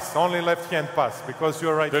hand pass. Only left hand pass because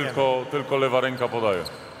you're right hand. Tylko lewa ręka podaje.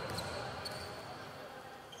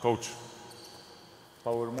 Coach.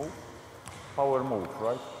 Power move,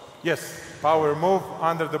 right? Yes. Power move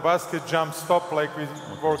under the basket, jump, stop like we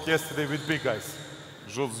worked yesterday with big guys.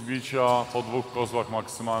 Rzut z bicia po 2 kozłach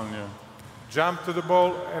maksymalnie. Jump to the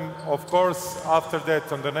ball, and of course, after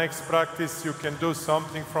that, on the next practice, you can do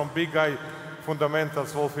something from big guy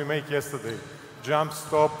fundamentals what we make yesterday. Jump,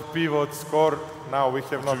 stop, pivot, score. Now we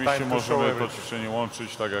have no time Oczywiście to show możemy to everything. ćwiczenie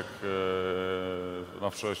łączyć, tak jak na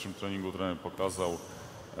wczorajszym treningu trener pokazał.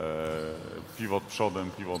 Pivot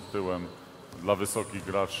przodem, pivot tyłem. Dla wysokich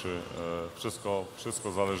graczy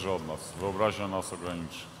wszystko zależy od nas. Wyobraźnia nas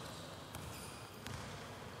ograniczy.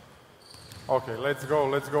 Okay, let's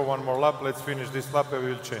go one more lap. Let's finish this lap and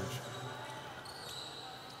we'll change.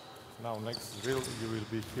 Now next drill, you will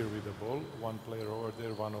be here with the ball. One player over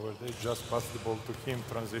there, one over there. Just pass the ball to him,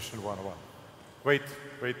 transition 1-1. Wait,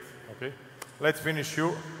 okay. Let's finish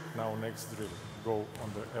you. Now next drill, go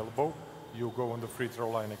on the elbow. You go on the free throw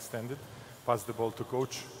line extended. Pass the ball to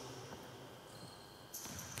coach.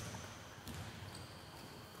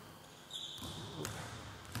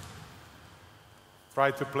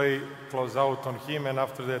 Try to play close out on him, and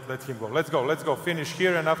after that let him go. Let's go. Finish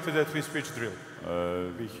here, and after that we switch drill.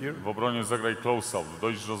 Be here. W obronie zagraj close out.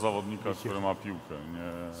 Dojdź do zawodnika, który ma piłkę.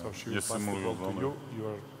 Nie symuluj obrony.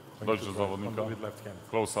 Dojdź do zawodnika.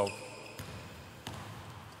 Close out.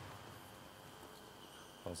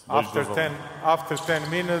 After 10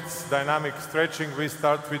 minutes, dynamic stretching, we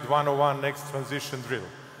start with 101 next transition drill.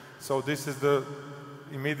 So this is the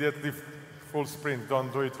immediately full sprint.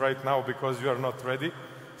 Don't do it right now because you are not ready.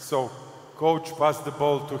 So coach pass the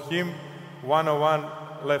ball to him, 101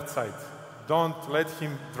 left side. Don't let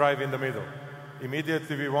him drive in the middle.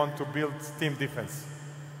 Immediately we want to build team defense.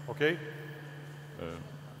 Okay?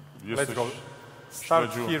 Let's go.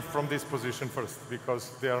 Start here from this position first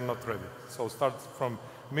because they are not ready. So start from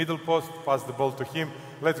middle post, pass the ball to him.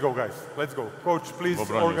 Let's go, guys. Let's go. Coach, please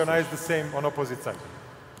organize the same on opposite side.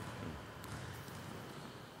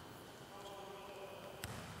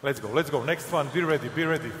 Let's go. Next one, be ready.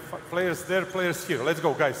 Players there, players here. Let's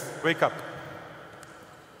go, guys. Wake up.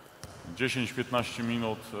 10-15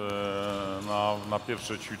 minut na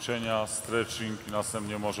pierwsze ćwiczenia, stretching i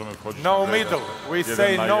następnie możemy wchodzić No middle. We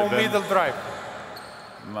say no middle drive.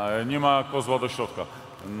 Nie ma kozła do środka.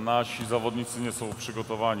 Nasi zawodnicy nie są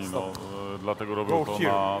przygotowani, dlatego robią to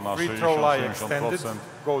na 60-70%.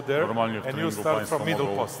 Normalnie w treningu Państwo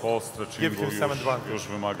mogą po stretchingu już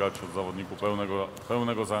wymagać od zawodników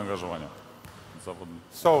pełnego zaangażowania.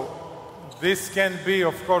 So this can be,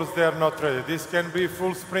 of course, they are not ready. This can be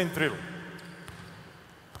full sprint drill.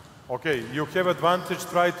 Okay, you have advantage.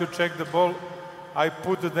 Try to check the ball. I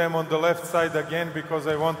put them on the left side again because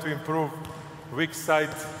I want to improve weak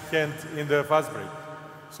side hand in the fast break.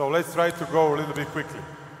 So let's try to go a little bit quickly.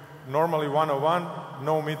 Normally 101,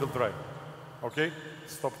 no middle drive. Okay?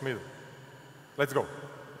 Stop middle. Let's go.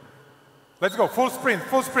 Full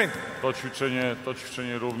sprint. To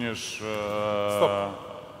ćwiczenie również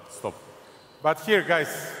stop. But here, guys,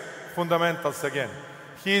 fundamentals again.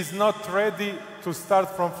 He is not ready to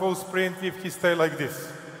start from full sprint if he stay like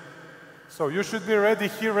this. So you should be ready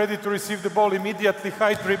here, ready to receive the ball immediately,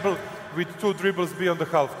 high dribble with 2 dribbles beyond the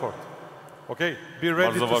half court. Okay? Be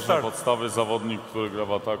ready Bardzo to ważne start. podstawy. Zawodnik, który gra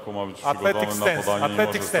w ataku, ma być przygotowany na podanie.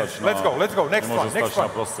 Athletic stance. Let's go. Next one. Na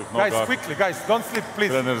prostych nogach. Guys, quickly, guys, don't sleep,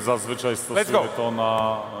 please. Trener zazwyczaj stosuje to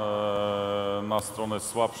na stronę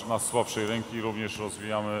słabszej ręki. Również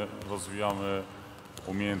rozwijamy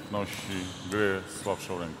umiejętności gry z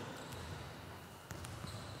słabszą ręką.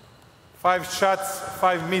 5 shots,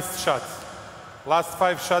 5 missed shots. Last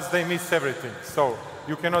 5 shots, they miss everything. So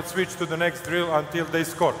you cannot switch to the next drill until they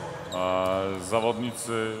score.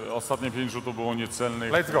 Zawodnicy, ostatnie 5 rzutów było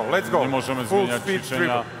niecelnych. Let's go. Nie możemy zmieniać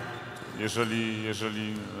ćwiczenia,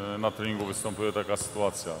 jeżeli na treningu występuje taka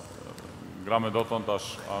sytuacja. Gramy dotąd,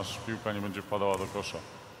 aż piłka nie będzie wpadała do kosza.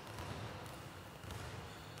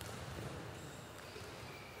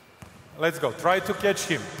 Let's go. Try to catch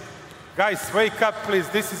him. Guys, wake up, please.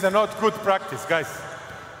 This is a not good practice, guys.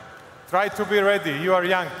 Try to be ready. You are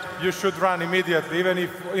young. You should run immediately,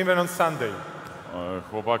 even on Sunday.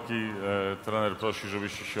 Chłopaki, trener prosi,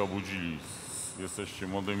 żebyście się obudzili. Jesteście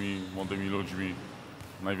młodymi ludźmi.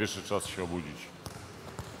 Najwyższy czas się obudzić.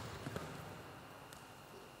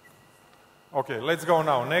 Okay, let's go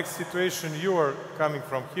now. Next situation, you are coming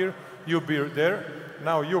from here. You be there.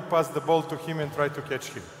 Now you pass the ball to him and try to catch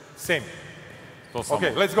him. Same.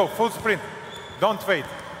 Okay, let's go. Full sprint. Don't wait.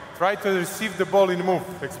 Try to receive the ball in move.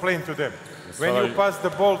 Explain to them. When you pass the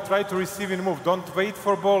ball, try to receive in move. Don't wait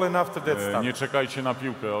for ball and after that start. Nie czekajcie na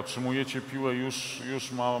piłkę. Otrzymujecie piłę,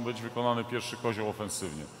 już ma być wykonany pierwszy kozioł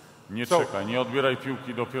ofensywnie. Nie czekaj, nie odbieraj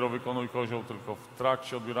piłki, dopiero wykonuj kozioł, tylko w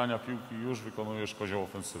trakcie odbierania piłki już wykonujesz kozioł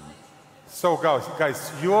ofensywny. So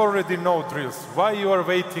guys, you already know drills. Why you are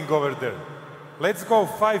waiting over there? Let's go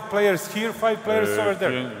 5 players here, 5 players over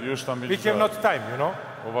there. Już tam We have not time, you know.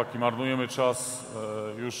 Chłopaki, marnujemy czas,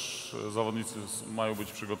 już zawodnicy mają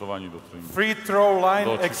być przygotowani do treningu. Free throw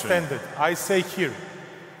line extended. I say here.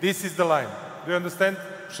 This is the line. Do you understand?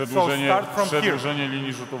 Przedłużenie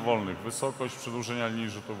linii rzutów wolnych. Wysokość przedłużenia linii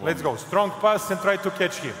rzutów wolnych. Let's go. Strong pass and try to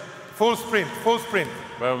catch here. Full sprint, full sprint.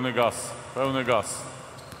 Pełny gaz, pełny gaz.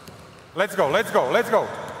 Let's go, let's go, let's go.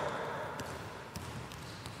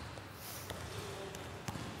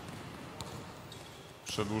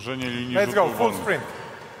 Przedłużenie linii rzutów wolnych. Let's go, full sprint.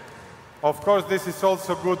 Of course, this is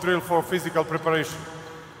also good drill for physical preparation.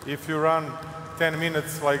 If you run 10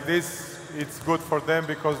 minutes like this, it's good for them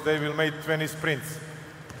because they will make 20 sprints.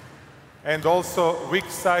 And also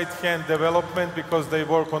weak side hand development because they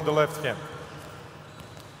work on the left hand.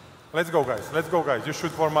 Let's go, guys. Let's go, guys. You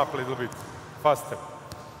should warm up a little bit faster.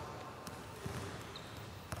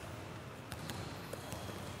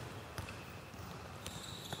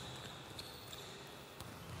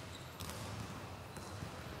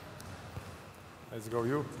 Let's go,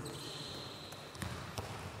 you.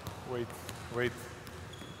 Wait, wait.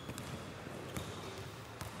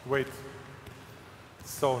 Wait.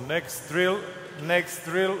 So next drill,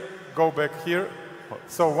 go back here.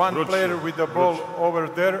 So one player with the ball over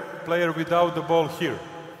there, player without the ball here.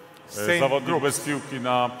 Zawodnik bez piłki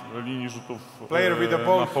na linii rzutów player with the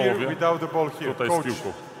ball here, without the ball here. Tutaj z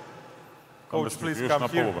piłką. Coach, please come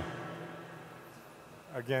here.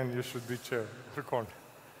 Again, you should be chair, corner.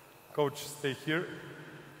 Coach, stay here.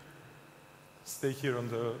 Stay here on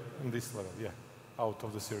this level, yeah, out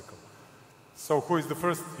of the circle. So who is the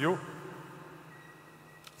first? You?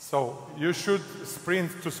 So you should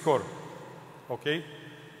sprint to score, okay?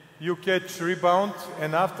 You catch rebound,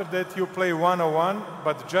 and after that you play one-on-one,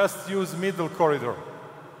 but just use middle corridor.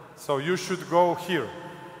 So you should go here.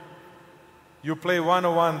 You play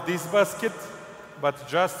one-on-one this basket, but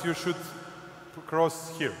just you should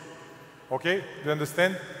cross here, okay? Do you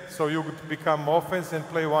understand? So you become offense and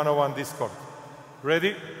play one-on-one this court.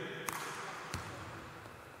 Ready?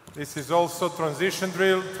 This is also transition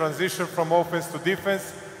drill, transition from offense to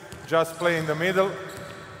defense. Just play in the middle.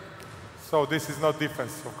 So this is not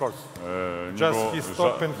defense, of course. Just he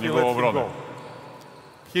stop and he let him go.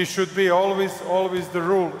 He should be always the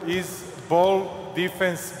rule is ball,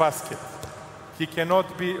 defense, basket. He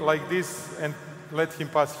cannot be like this and let him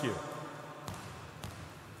pass here.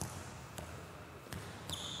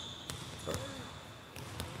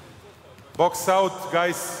 Box out,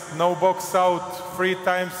 guys, no box out, 3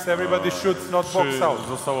 times, everybody shoots, not box out.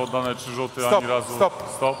 Zostało oddane 3 rzuty,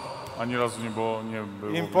 ani razu nie było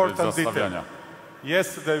important zastawiania. Detail.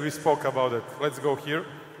 Yesterday we spoke about it. Let's go here.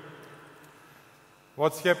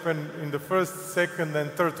 What's happened in the first, second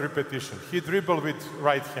and third repetition? He dribbled with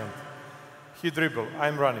right hand. He dribbled,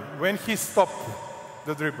 I'm running. When he stopped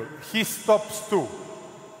the dribble, he stops too.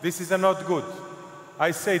 This is not good.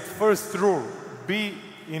 I said first rule, be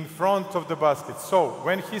in front of the basket. So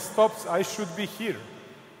when he stops, I should be here.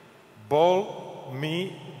 Ball,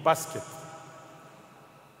 me, basket.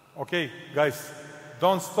 Okay, guys,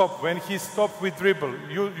 don't stop. When he stops with dribble,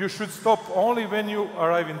 you should stop only when you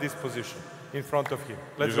arrive in this position, in front of him.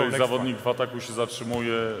 Let's go, Jeżeli next zawodnik w ataku się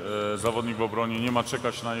zatrzymuje, zawodnik w obronie nie ma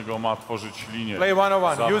czekać na niego, ma tworzyć linię. Play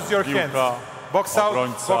one-on-one, use your hands. Box out,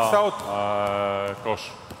 obrońca, box out.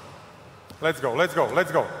 Kosz. Let's go, let's go,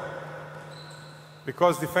 let's go.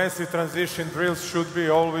 Because defensive transition drills should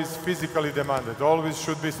be always physically demanded, always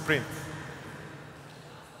should be sprint.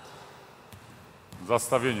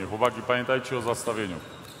 Zastawienie. Chłopaki, pamiętajcie o zastawieniu.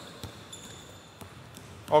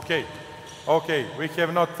 Okay, we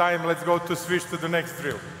have no time, let's go to switch to the next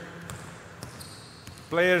drill.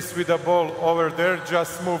 Players with the ball over there,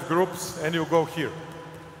 just move groups and you go here.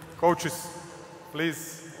 Coaches,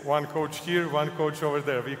 please, one coach here, one coach over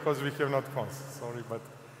there, because we have not cons, sorry, but...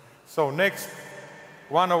 So next,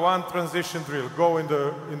 one-on-one transition drill. Go in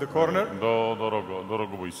the corner. Do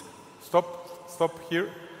rogu boiska. Stop here.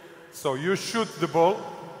 So you shoot the ball.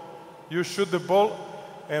 You shoot the ball,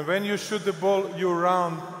 and when you shoot the ball, you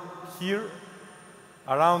run here,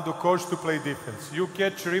 around the coach to play defense. You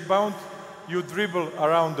catch rebound, you dribble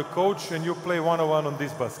around the coach, and you play one-on-one on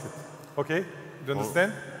this basket. Okay? Do you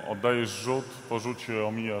understand? Oddajesz rzut, po rzucie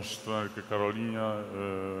omijasz trenerkę Karolinia,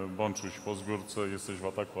 bączuś po zbiórce, jesteś w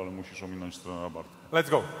ataku, ale musisz ominąć trenera Bartka. Let's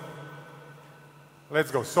go.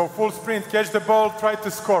 Let's go. So full sprint, catch the ball, try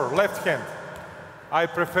to score, left hand. I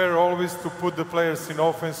prefer always to put the players in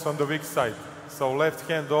offense on the weak side. So left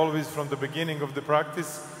hand always from the beginning of the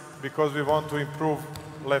practice because we want to improve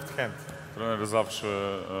left hand. Trener zawsze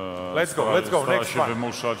let's go. stara Next się one.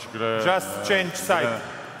 wymuszać grę, Just change side,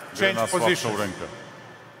 grę change na position. słabszą rękę.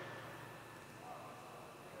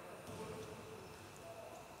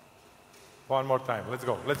 One more time. Let's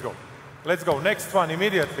go. Let's go. Let's go. Next one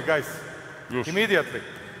immediately, guys. Już. Immediately.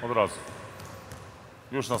 Od razu.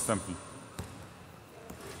 Już następny.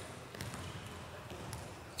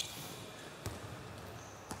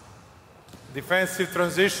 Defensive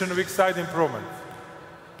transition, weak side improvement.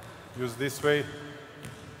 Use this way.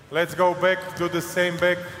 Let's go back, do the same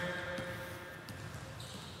back.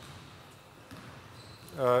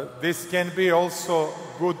 This can be also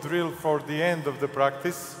good drill for the end of the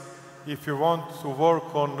practice if you want to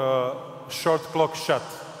work on short clock shot.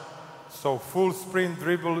 So full sprint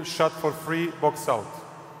dribble, shot for free, box out.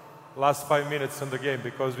 Last 5 minutes in the game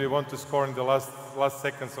because we want to score in the last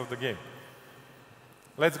seconds of the game.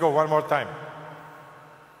 Let's go one more time.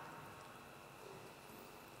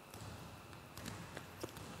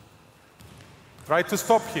 Try to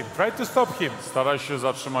stop him. Try to stop him. Staraj się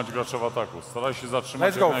zatrzymać gracza w ataku. Staraj się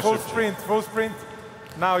zatrzymać Let's go. jak Full najszybciej. sprint, full sprint.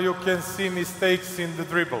 Now you can see mistakes in the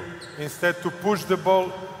dribble. Instead to push the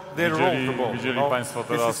ball, they roll the ball. Widzieli No, Państwo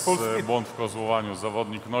this is teraz full sprint. błąd w kozłowaniu.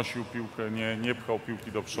 Zawodnik nosił piłkę, nie pchał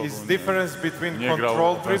piłki do przodu. It's difference between nie grał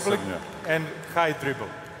control dribbling ofensywnie. and high dribble.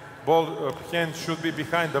 Ball hand should be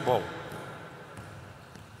behind the ball.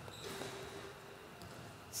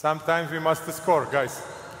 Sometimes we must score, guys.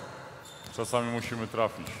 Czasami musimy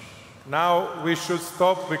trafić. Now we should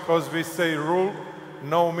stop because we say rule,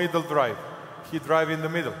 no middle drive. He drive in the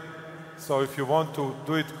middle. So if you want to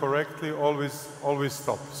do it correctly, always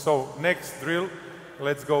stop. So next drill,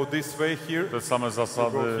 let's go this way here. Te same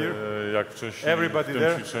zasady jak wcześniej w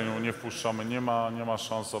tym ćwiczeniu nie wpuszczamy. Nie ma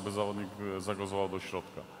szans, aby zawodnik zagozował do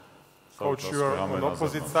środka. Coach, you are on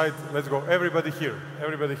opposite side. Let's go. Everybody here.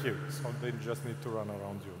 Everybody here. So they just need to run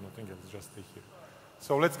around you. Nothing else. Just stay here.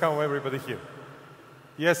 So let's come everybody here.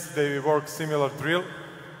 Yesterday we worked similar drill.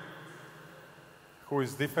 Who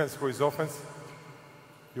is defense? Who is offense?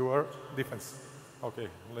 You are defense. Okay.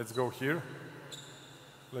 Let's go here.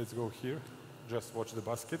 Let's go here. Just watch the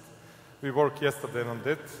basket. We worked yesterday on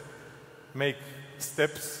that. Make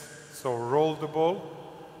steps. So roll the ball.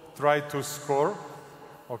 Try to score.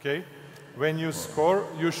 Okay. When you score,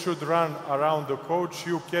 you should run around the coach,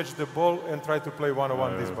 you catch the ball and try to play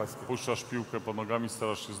one-on-one this basket. Puszczasz piłkę pod nogami,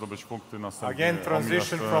 starasz się zdobyć punkty, następnie Again,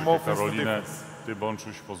 transition from offense to Karolinę, defense. ty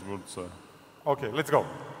Bączuś po zbiórce. Okay, let's go.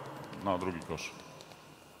 Na drugi kosz.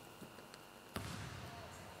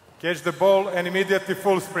 Catch the ball and immediately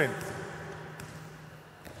full sprint.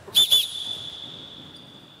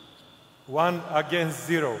 1 against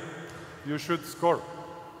 0. You should score.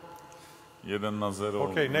 1-0,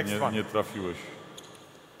 okay, nie trafiłeś.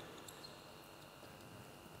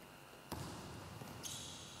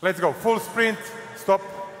 Let's go, full sprint, stop.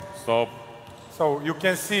 Stop. So you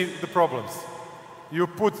can see the problems. You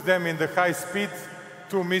put them in the high speed,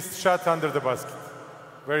 2 missed shots under the basket.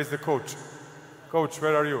 Where is the coach? Coach,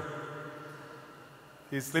 where are you?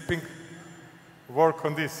 He's sleeping. Work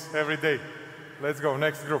on this every day. Let's go,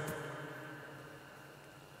 next group.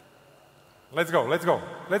 Let's go, let's go,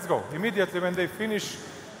 let's go. Immediately when they finish,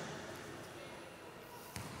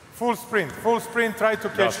 full sprint, try to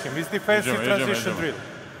catch him. It's defensive transition drill.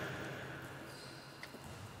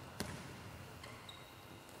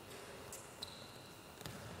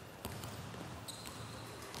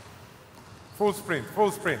 Full sprint,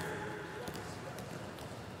 full sprint.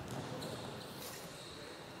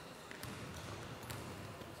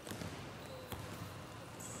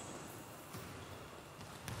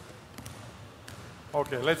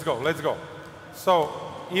 Okay, let's go, let's go. So,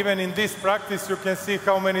 even in this practice, you can see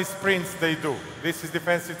how many sprints they do. This is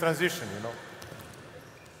defensive transition, you know.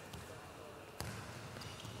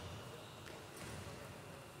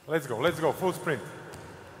 Let's go, full sprint.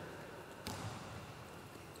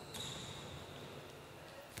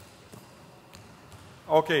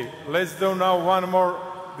 Okay, let's do now one more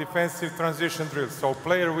defensive transition drill. So,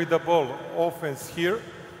 player with the ball, offense here,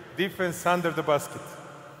 defense under the basket.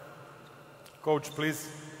 Coach, please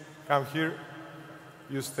come here.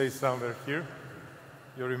 You stay somewhere here.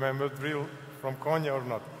 You remember drill from Konya or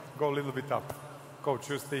not? Go a little bit up. Coach,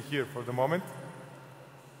 you stay here for the moment.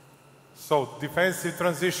 So, defensive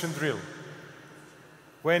transition drill.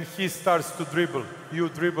 When he starts to dribble, you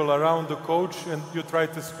dribble around the coach and you try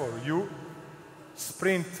to score. You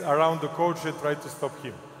sprint around the coach and try to stop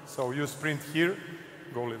him. So you sprint here,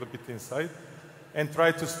 go a little bit inside, and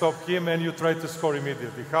try to stop him, and you try to score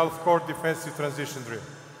immediately. Half-court defensive transition drill.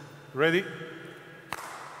 Ready?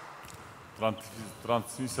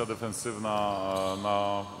 Transmisja defensywna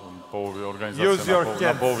na połowie organizacji,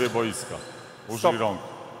 na połowie boiska. Użyj rąk.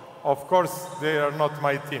 Of course, they are not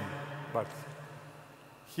my team, but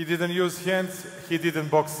he didn't use hands, he didn't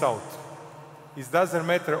box out. It doesn't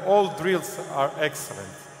matter, all drills are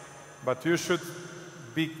excellent, but you should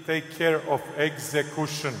take care of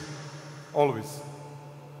execution, always.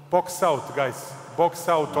 Box out, guys, box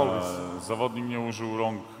out always. Zawodnik nie użył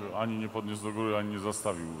rąk, ani nie podniósł do góry, ani nie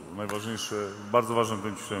zastawił. Najważniejsze, bardzo ważne w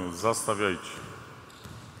tym ćwiczeniu, zastawiajcie.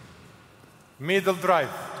 Middle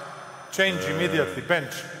drive, change immediately,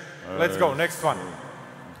 bench. Let's go, next one.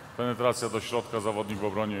 Penetracja do środka, zawodnik w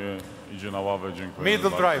obronie idzie na ławę, dziękuję.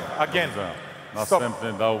 Middle drive, again.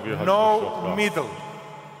 Następny dał wjechać do środka. No middle.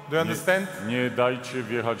 Do you understand? Nie dajcie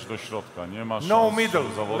wjechać do środka, nie ma szans, no middle.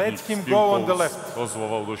 Zawodnik Let him go on the left.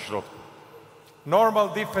 Kozłował do środka. Normal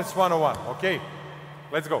defense 101, okay?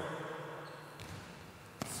 Let's go.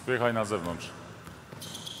 Spychaj na zewnątrz.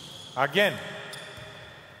 Again.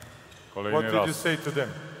 Kolejny What raz. did you say to them?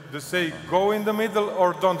 Do you say go in the middle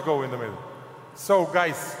or don't go in the middle? So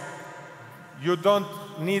guys, you don't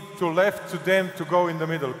need to left to them to go in the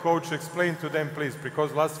middle. Coach, explain to them please,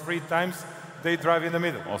 because last 3 times they drive in the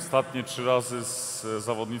middle. Ostatnie 3 razy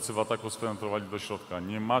zawodnicy w ataku spenetrowali do środka.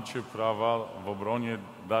 Nie macie prawa w obronie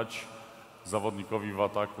dać zawodnikowi w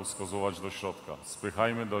ataku skozłować do środka.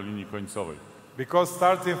 Spychajmy do linii końcowej. Because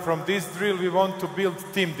starting from this drill we want to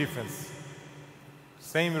build team defense.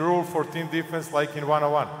 Same rule for team defense like in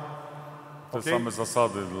 101. Te same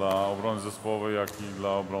zasady dla obrony zespołowej, jak i dla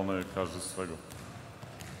obrony każdy swego.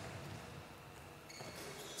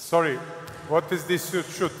 Sorry, what is this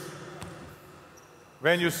shoot?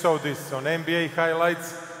 When you saw this on NBA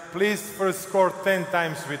highlights, please first score 10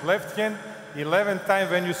 times with left hand, 11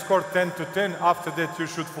 times when you score 10 to 10, after that you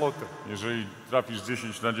shoot floater. Jeżeli trafisz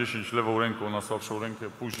 10 na 10 lewą ręką na słabszą rękę,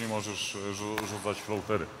 później możesz rzucać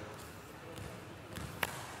floatery.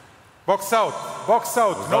 Box out, no box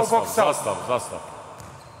out. Zastaw.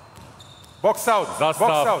 Box out, box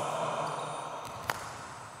out.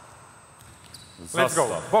 Let's go,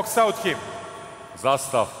 box out him.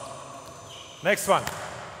 Zastaw. Next one.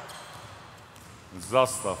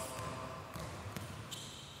 Zastaw.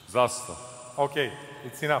 Okay,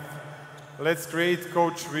 it's enough. Let's create,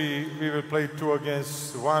 coach, we will play 2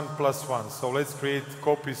 against 1 plus 1. So let's create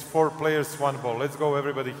copies, 4 players, 1 ball. Let's go,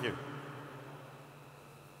 everybody here.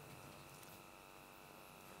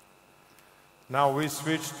 Now we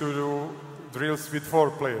switch to do drills with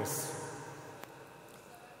 4 players.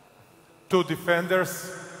 2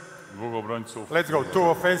 defenders. 2 obrońców. Let's go,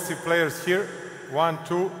 2 offensive players here. 1,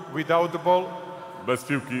 2, without the ball. Bez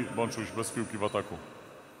piłki, Bączuś, bez piłki w ataku.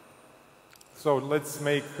 So let's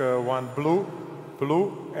make 1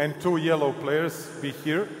 blue, and 2 yellow players be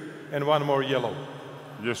here, and 1 more yellow.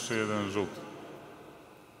 Jeszcze jeden rzut.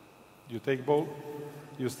 You take ball,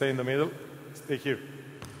 you stay in the middle, stay here.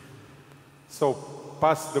 So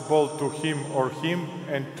pass the ball to him or him,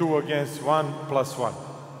 and 2 against 1 plus 1.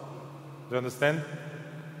 Do you understand?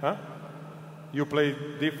 Huh? You play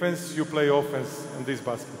defense, you play offense in this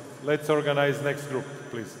basket. Let's organize next group,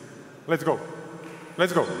 please. Let's go.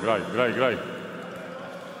 Let's go. Graj.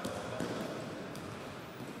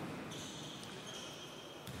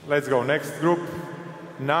 Let's go. Next group.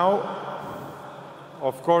 Now,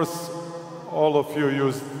 of course, all of you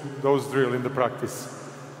use those drills in the practice.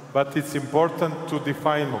 But it's important to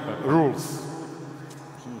define rules.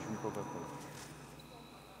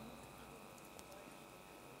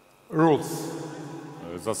 Rules.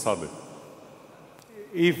 Zasady.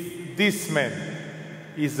 If this man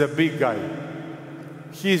is a big guy,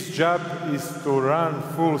 his job is to run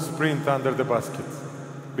full sprint under the basket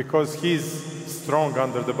because he's strong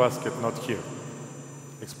under the basket, not here.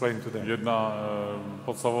 Explain to them. Jedna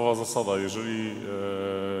podstawowa zasada, jeżeli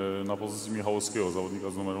na pozycji Michałowskiego, zawodnika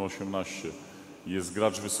z numerem 18, jest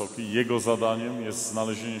gracz wysoki, jego zadaniem jest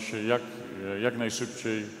znalezienie się jak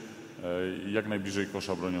najszybciej i jak najbliżej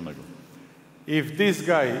kosza bronionego. If this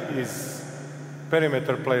guy is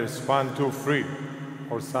perimeter players 1, 2, 3,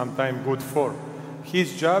 or sometimes good 4,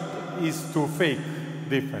 his job is to fake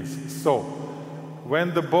defense. So,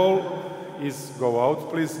 when the ball is go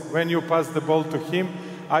out, please, when you pass the ball to him,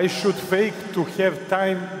 I should fake to have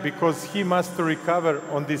time because he must recover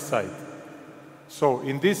on this side. So,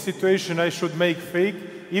 in this situation, I should make fake.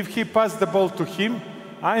 If he pass the ball to him,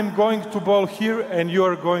 I'm going to ball here and you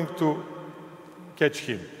are going to catch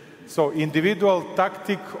him. So, individual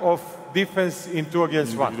tactic of defense in 2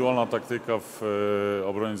 against 1. Indywidualna taktyka w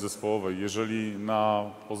obronie zespołowej. Jeżeli na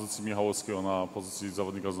pozycji Michałowskiego, na pozycji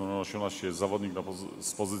zawodnika z numerem 18 jest zawodnik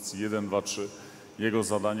z pozycji 1, 2, 3, jego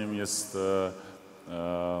zadaniem jest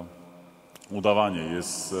udawanie,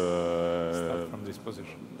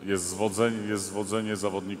 jest zwodzenie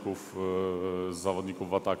zawodników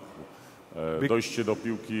w ataku, dojście do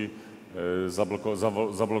piłki,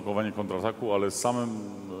 zablokowanie kontrataku, ale samym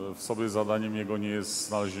w sobie zadaniem jego nie jest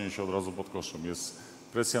znalezienie się od razu pod koszem. Jest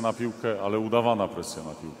presja na piłkę, ale udawana presja na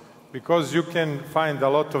piłkę. Because you can find a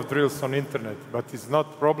lot of drills on internet, but it's not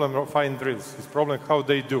problem of find drills, it's problem how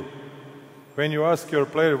they do. When you ask your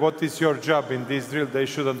player what is your job in this drill, they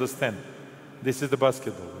should understand. This is the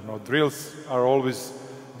basketball. You know, drills are always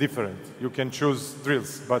different. You can choose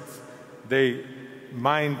drills, but they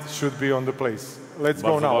mind should be on the place. Let's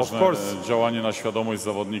go now. Of course. Działanie na świadomość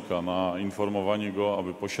zawodnika, na informowanie go,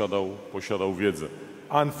 aby posiadał wiedzę.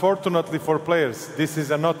 Unfortunately for players, this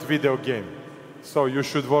is a not video game. So you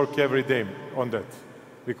should work every day on that.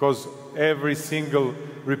 Because every single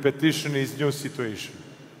repetition is new situation.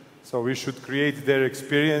 So we should create their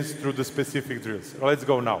experience through the specific drills. Let's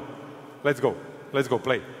go now. Let's go. Let's go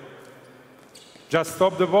play. Just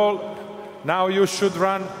stop the ball. Now you should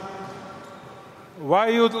run. Why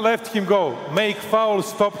you left him go? Make foul,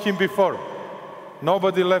 stop him before.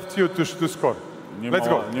 Nobody left you to score. Let's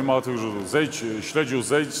go. Nie ma tych rzutów. Zejdź, Śledziu,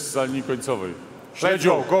 zejdź z linii końcowej. Let's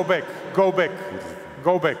go. Go back. Go back.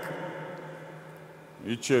 Go back.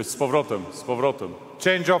 Idźcie z powrotem, z powrotem.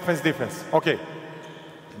 Change offense, defense. Okay.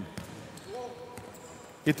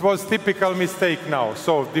 It was typical mistake now.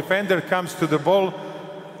 So defender comes to the ball,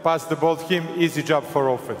 pass the ball to him, easy job for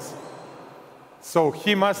offense. So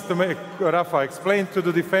he must make, Rafa, explain to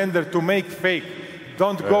the defender to make fake.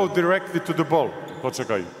 Don't go directly to the ball.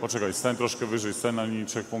 Poczekaj, stań troszkę wyżej, stań na linii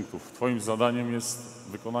 3 punktów. Twoim zadaniem jest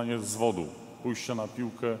wykonanie zwodu, pójścia na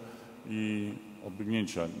piłkę i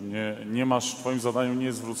odbiegnięcia. Twoim zadaniem nie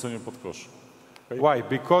jest zwrócenie pod kosz. Okay? Why?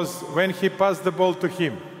 Because when he passed the ball to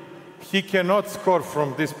him, he cannot score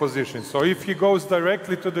from this position. So if he goes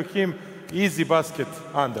directly to him, easy basket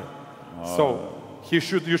under. So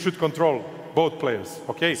you should control both players,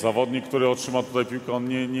 okay? Zawodnik, który otrzyma tutaj piłkę, on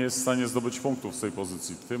nie jest w stanie zdobyć punktów z tej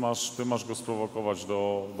pozycji. Ty masz go sprowokować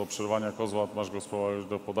do przerwania kozła, masz go sprowokować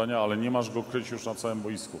do podania, ale nie masz go kryć już na całym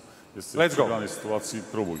boisku. Jesteś w przegranej sytuacji,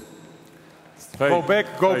 próbuj. Fake,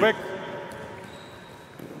 go back.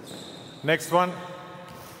 Next one.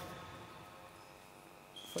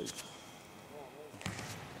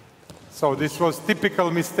 So this was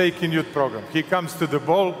typical mistake in youth program. He comes to the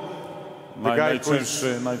ball.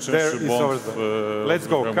 Najczęstszy błąd w Let's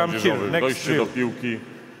go, come here, next dojście drill. do piłki,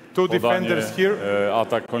 Two defenders here.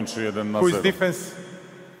 Atak kończy 1 na 0. Who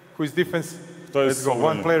is defense? Let's go,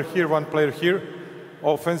 one player here.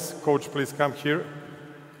 Offense, coach please come here.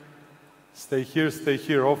 Stay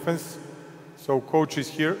here, offense. So coach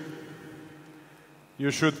is here.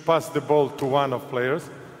 You should pass the ball to one of players.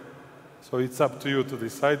 So it's up to you to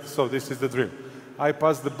decide. So this is the drill. I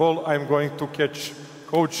pass the ball, I'm going to catch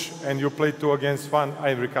coach, and you play 2 against 1,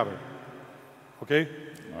 I recover. Okay?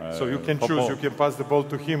 So you can choose, you can pass the ball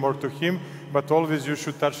to him or to him, but always you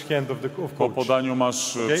should touch hand of coach. Po podaniu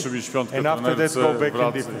masz przybić piątkę trenerce,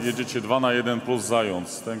 jedziecie 2 na 1 plus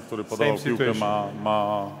zając. Ten, który podawał piłkę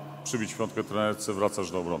ma przybić piątkę trenerce,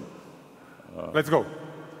 wracasz do obrony. Let's go.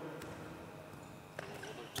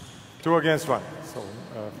 2 against 1. So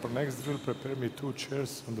for next drill, prepare me 2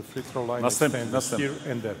 chairs on the free throw line. Następny.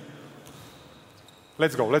 Here and there.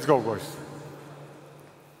 Let's go, boys.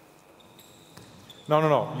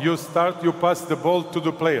 No. You start, you pass the ball to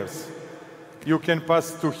the players. You can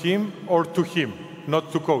pass to him or to him,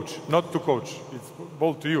 not to coach. It's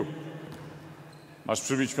ball to you. Masz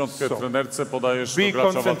przybić piątkę trenerce, podajesz do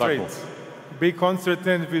gracza w ataku. Be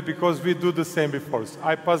concentrated because we do the same before.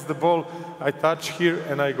 I pass the ball, I touch here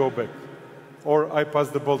and I go back. Or I pass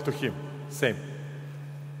the ball to him. Same.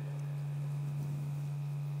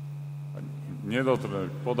 Nie do trenera.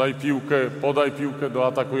 Podaj piłkę do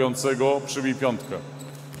atakującego, przybij piątkę.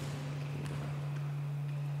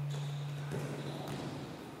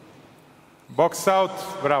 Box out,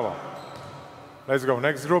 bravo. Let's go,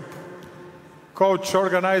 next group. Coach,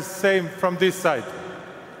 organize same from this side.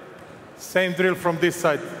 Same drill from this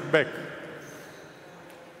side, back.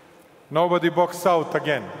 Nobody box out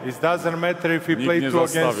again. It doesn't matter if we play 2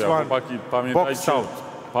 against 1. Chłopaki, box out.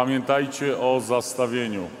 Pamiętajcie o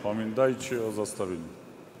zastawieniu.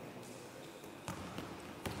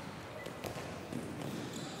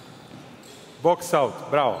 Box out,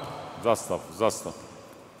 bravo. Zastaw.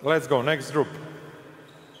 Let's go, next group.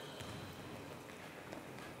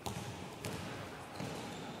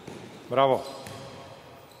 Bravo.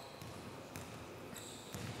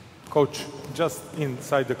 Coach, just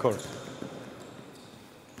inside the court.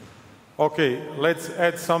 Okay, let's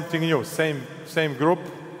add something new. Same group,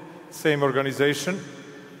 same organization.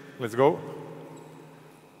 Let's go.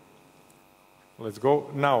 Let's go.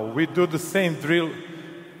 Now, we do the same drill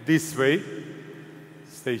this way.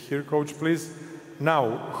 Stay here, coach, please. Now,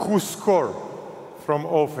 who score from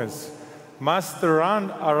offense must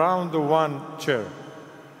run around the one chair.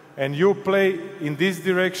 And you play in this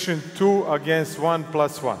direction 2 against 1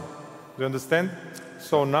 plus 1. Do you understand?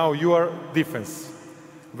 So now you are defense.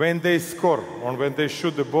 When they score or when they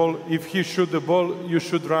shoot the ball, if he shoot the ball, you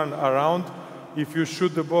should run around. If you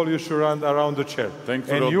shoot the ball, you should run around the chair. Ten,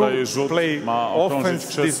 który oddaje rzut, ma okrążyć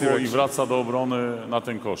krzesło i wraca do obrony na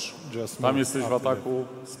ten kosz. Tam jesteś w ataku,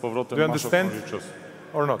 z powrotem masz okrążyć krzesło.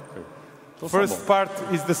 Or not? First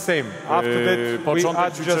part is the same. After that,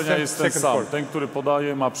 początek ćwiczenia jest ten sam. Ten, który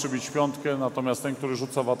podaje, ma przybić piątkę, natomiast ten, który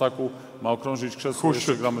rzuca w ataku, ma okrążyć krzesło i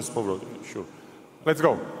jeszcze gramy z powrotem. Sure. Let's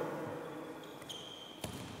go.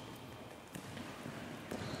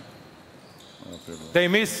 They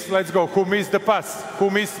miss, let's go. Who missed the pass? Who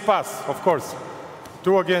missed pass? Of course.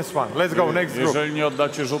 2 against 1. Let's go, next group. Jeżeli nie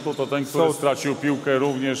oddacie rzutu, to ten, który stracił piłkę,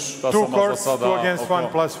 również ta sama zasada. 2 against 1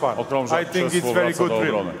 plus 1. Okrąża I think krzesło, it's very wraca good do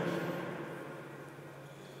drill. obrony.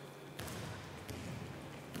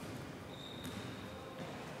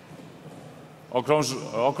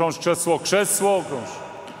 Okrąż krzesło, okrąż.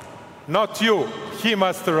 Not you, he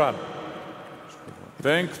must run.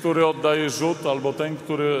 Ten, który oddaje rzut, albo ten,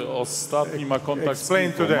 który ostatni ma kontakt z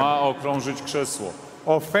piłką, ma okrążyć krzesło.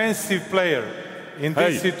 Offensive player in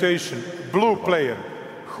this situation, blue player,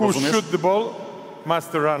 who shoot the ball,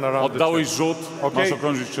 must run around. Oddałeś rzut, masz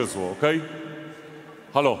okrążyć krzesło, ok?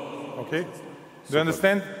 Halo. Okay. Do you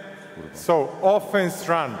understand? So offense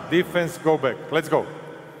run, defense go back. Let's go.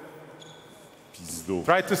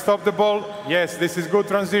 Try to stop the ball. Yes, this is good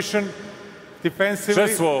transition. Defensively.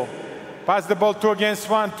 Krzesło. Pass the ball 2 against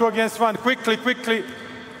 1, 2 against 1. Quickly.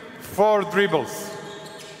 4 dribbles.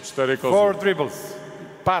 4 kozły. 4 dribbles.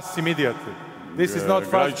 Pass immediately. This is not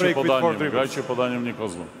fast break with 4 dribbles. Grajcie podaniem, nie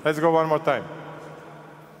kozłem. Let's go one more time.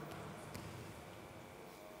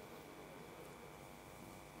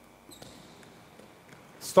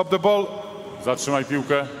 Stop the ball. Zatrzymaj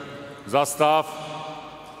piłkę. Zastaw.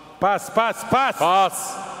 Pass.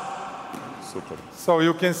 Pas. Super. So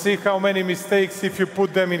you can see how many mistakes if you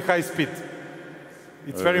put them in high speed.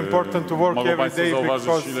 It's very important to work every day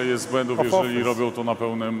zauważyć, ile jest błędów, jeżeli robią to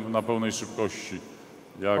na pełnej szybkości.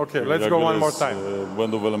 Okay, let's go one more time.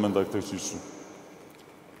 Błędów w elementach technicznych.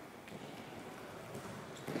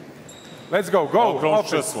 Let's go. Okrąż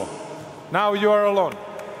krzesło. Now you are alone.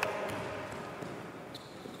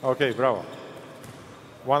 Okay, bravo.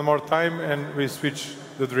 One more time and we switch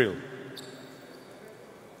the drill.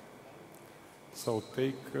 So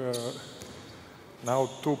take now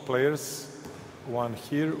 2 players, one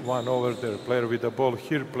here, one over there. Player with the ball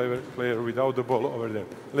here, player without the ball over there.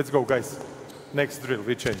 Let's go, guys. Next drill,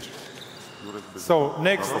 we change. So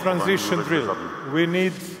next transition drill. We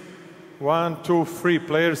need 1, 2, 3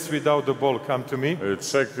 players without the ball. Come to me.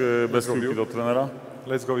 3 bez piłki do trenera.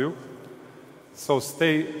 Let's go, you. So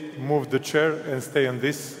move the chair and stay on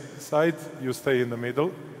this side. You stay in the middle.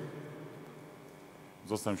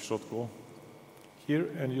 Zostań w środku. Here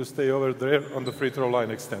and you stay over there on the free throw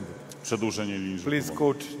line extended. Przedłużenie linii. Please,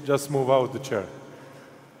 coach, just move out the chair.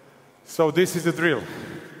 So this is the drill.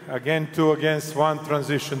 Again, 2 against 1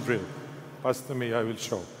 transition drill. Pass to me, I will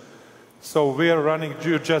show. So we are running,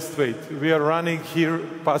 just wait. We are running here,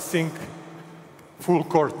 passing full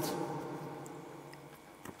court.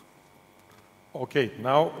 Okay,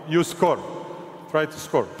 now you score. Try to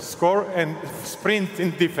score. Score and sprint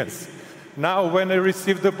in defense. Now when I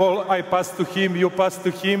receive the ball, I pass to him, you pass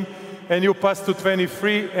to him, and you pass to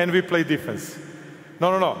 23, and we play defense.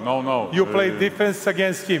 No. You play defense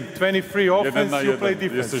against him. 23 offense, you play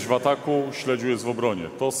defense. Jesteś w ataku, śledziu jest w obronie.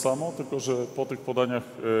 To samo, tylko że po tych podaniach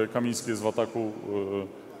Kamiński jest w ataku,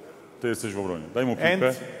 ty jesteś w obronie.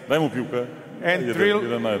 Daj mu piłkę. And drill,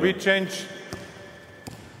 we change.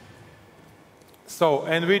 So,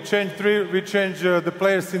 and we change drill, we change the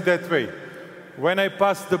players in that way. When I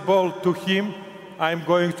pass the ball to him, I'm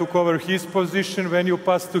going to cover his position. When you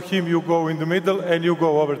pass to him, you go in the middle and you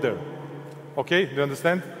go over there. Okay, do you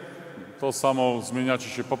understand? To samo, zmieniacie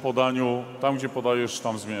się po podaniu. Tam, gdzie podajesz,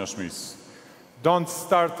 tam zmieniasz miejsce. Don't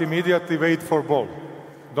start immediately, wait for ball.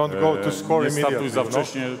 Don't go to score immediately. Nie startuj za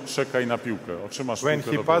wcześnie, czekaj na piłkę. Otrzymasz piłkę,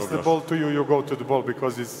 dopiero When he passes the ball to you, you go to the ball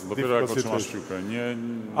because it's dopiero jak difficult otrzymasz situation.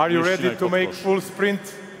 piłkę. Are you ready to make full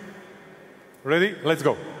sprint? Ready? Let's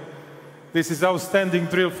go. This is outstanding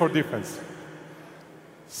drill for defense.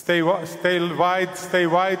 Stay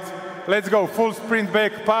wide. Let's go. Full sprint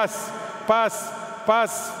back, pass,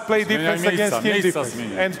 play defense against him, defense,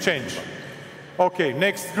 and change. Okay,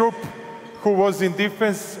 next group, who was in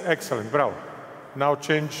defense, excellent, bravo. Now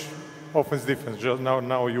change offense, defense, just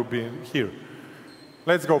now you be here.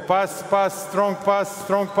 Let's go, pass, strong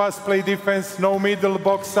pass, play defense, no middle,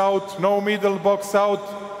 box out,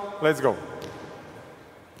 let's go.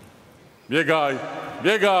 Biegaj.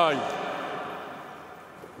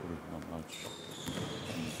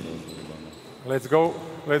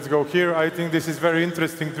 Let's go here. I think this is very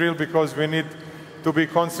interesting drill because we need to be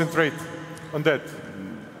concentrated on that.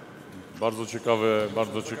 Bardzo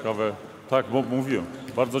ciekawe. Tak, mówiłem.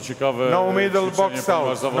 Bardzo ciekawe. No middle box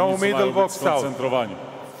out. No middle box out.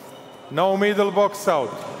 No middle box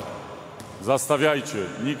out. Zastawiajcie.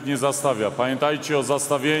 Nikt nie zastawia. Pamiętajcie o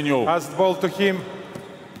zastawieniu. Pass the ball to him.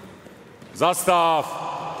 Zastaw.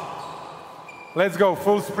 Let's go.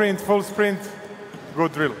 Full sprint.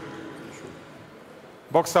 Good drill.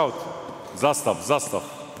 Box out. Zastaw.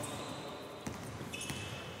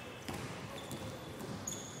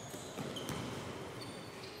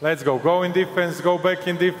 Let's go. Go in defense. Go back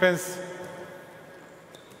in defense.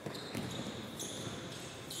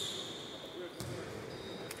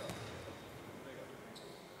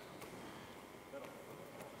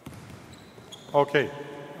 Okay,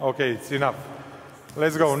 it's enough.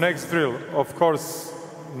 Let's go. Next drill. Of course,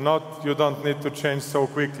 you don't need to change so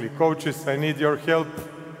quickly. Coaches, I need your help.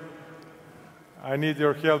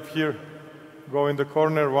 Here. Go in the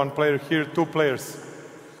corner. One player here. Two players.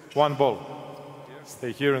 One ball.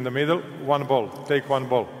 Stay here in the middle. One ball. Take one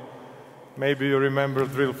ball. Maybe you remember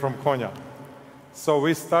drill from Konya. So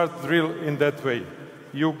we start drill in that way.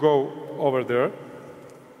 You go over there.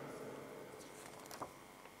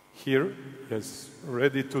 Here. Yes.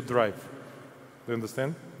 Ready to drive. Do you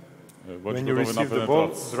understand? When you receive the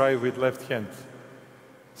ball, drive with left hand.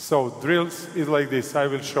 So drills is like this. I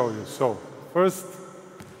will show you. So first,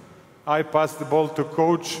 I pass the ball to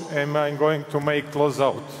coach and I'm going to make close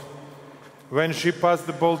out. When she passed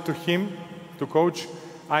the ball to him, to coach,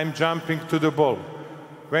 I'm jumping to the ball.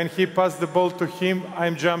 When he passed the ball to him,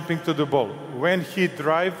 I'm jumping to the ball. When he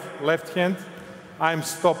drive left hand, I'm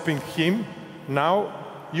stopping him. Now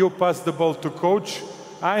you pass the ball to coach.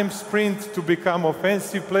 I'm sprint to become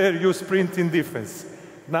offensive player, you sprint in defense.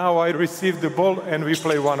 Now I receive the ball and we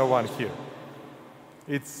play one-on-one here.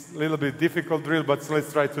 It's a little bit difficult drill, but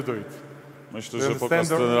let's try to do it. Myślę, że pokaz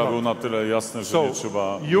trenera był na tyle jasny, że nie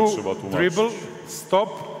trzeba tłumaczyć. Dribble, stop,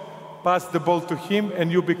 pass the ball to him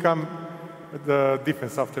and you become the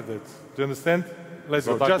defense after that. Do you understand? Let's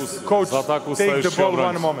go. Just coach, take the ball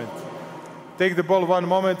one moment. Take the ball one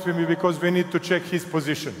moment because we need to check his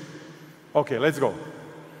position. Okay, let's go.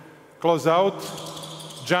 Close out,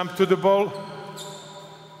 jump to the ball.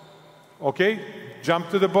 Okay, jump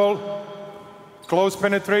to the ball. Close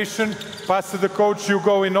penetration, pass to the coach, you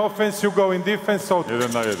go in offense, you go in defense, so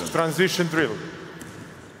transition drill.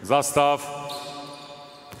 Zastaw.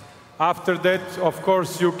 After that, of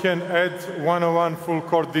course, you can add one-on-one full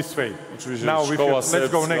court this way. Oczywiście now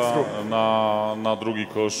let's go next group. Na drugi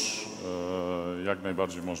kosz jak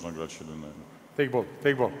najbardziej można grać 1 na 1.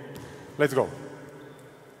 Take ball. Let's go.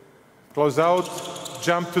 Close out,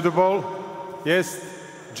 jump to the ball. Yes,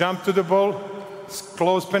 jump to the ball.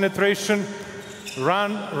 Close penetration.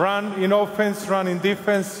 Run in offense, run in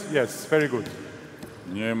defense. Yes, very good.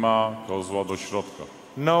 Nie ma kozła do środka.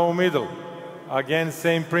 No middle. Again,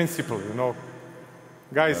 same principle,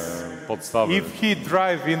 Guys, podstawy. If he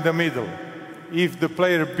drive in the middle, if the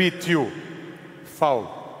player beat you, foul.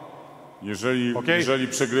 Jeżeli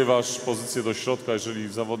przegrywasz pozycję do środka, jeżeli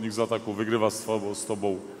zawodnik z ataku wygrywa z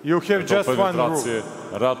tobą penetrację,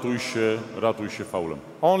 ratuj się faulem.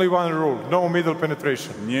 Only one rule, no middle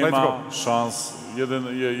penetration. Nie ma szans,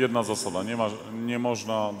 jedna zasada, nie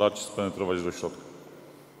można dać spenetrować do środka.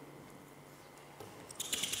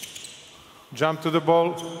 Jump to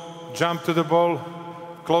the ball,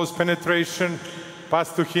 close penetration,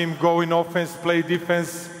 pass to him, go in offense, play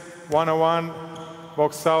defense, one-on-one,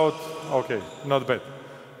 box out. Okay, not bad.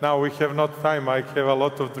 Now we have not time. I have a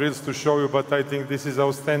lot of drills to show you, but I think this is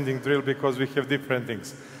outstanding drill because we have different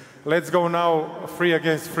things. Let's go now free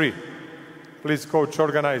against free. Please, coach,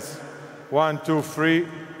 organize. 1, 2, 3,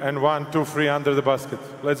 and 1, 2, 3 under the basket.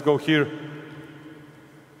 Let's go here.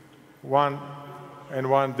 1 and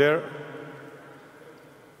 1 there.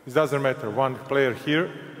 It doesn't matter. One player here,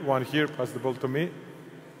 one here, pass the ball to me.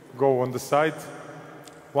 Go on the side.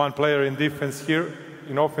 One player in defense here,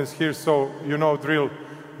 in offense here. So, drill.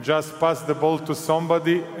 Just pass the ball to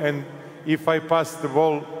somebody, and if I pass the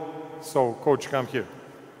ball So coach, come here.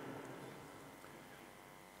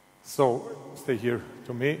 So stay here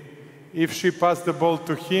to me. If she passed the ball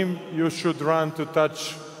to him, you should run to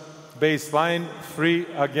touch baseline, 3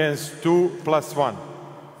 against 2 plus 1.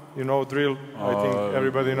 You know drill, I think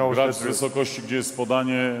everybody knows grać that z drill. wysokości, gdzie jest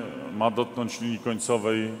podanie, ma dotknąć linii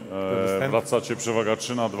końcowej, wracacie przewaga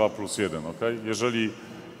 3 na 2 plus 1, ok? Jeżeli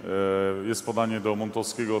jest podanie do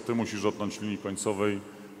Montowskiego, ty musisz dotknąć linii końcowej,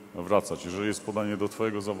 wracać. Jeżeli jest podanie do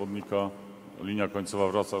twojego zawodnika, linia końcowa,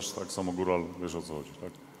 wracasz, tak samo góral, wiesz o co chodzi,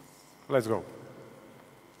 tak? Let's go.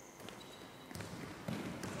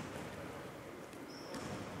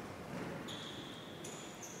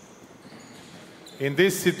 In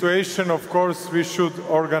this situation, of course, we should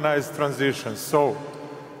organize transitions. So,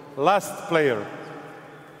 last player,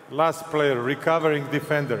 recovering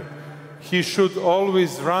defender, he should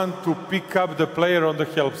always run to pick up the player on the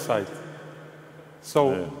help side.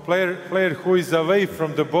 So, player who is away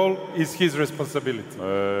from the ball is his responsibility.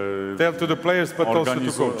 Tell to the players, but also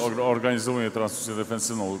to coach. Organizuje transmisję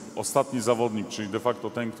defensywną. Ostatni zawodnik, czyli de facto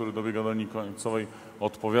ten, który dobiega do linii końcowej,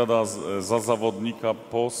 odpowiada za zawodnika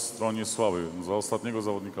po stronie słabej, za ostatniego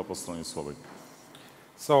zawodnika po stronie słabej.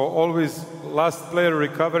 So always last player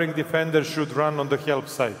recovering defender should run on the help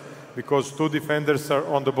side because 2 defenders are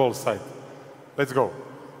on the ball side. Let's go.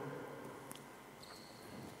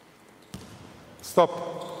 Stop.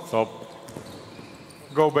 Stop.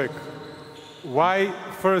 Go back. Why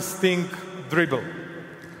first thing dribble?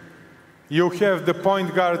 You have the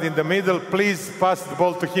point guard in the middle. Please pass the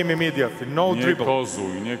ball to him immediately. No dribble.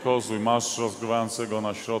 Nie kozuj. Masz rozgrywającego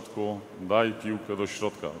na środku. Daj piłkę do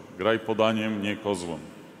środka. Graj podaniem, nie kozłem.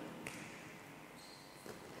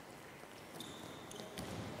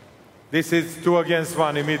 This is 2 against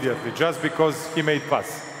 1 immediately, just because he made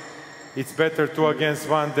pass. It's better 2 against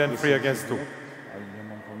 1 than 3 against 2.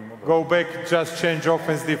 Go back, just change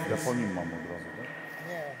offense defense. Ja po nim mam od razu, tak?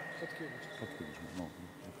 Nie, podkiedyś. No,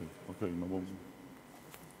 okej, no bo...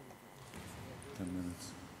 10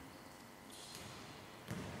 minutes.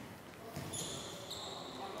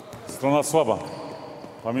 Strona słaba.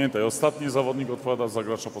 Pamiętaj, ostatni zawodnik odpowiada za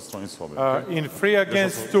gracza po stronie słabej. In 3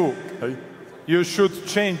 against 2, you should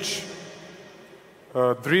change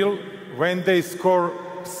drill when they score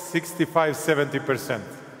 65–70%.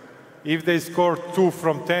 If they score 2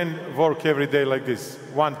 from 10, work every day like this.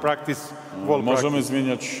 1 practice, whole Możemy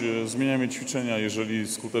zmieniamy ćwiczenia, jeżeli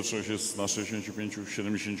skuteczność jest na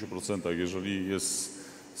 65–70%. Jeżeli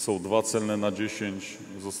są 2 celne na 10,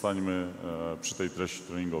 zostańmy przy tej treści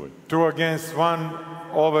treningowej. 2 against 1,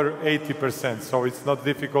 over 80%. So it's not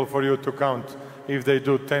difficult for you to count. If they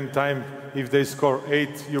do 10 times, if they score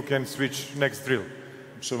 8, you can switch next drill.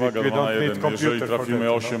 Przewaga 2 na 1. Jeżeli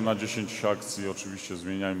trafimy 8 na 10 akcji, oczywiście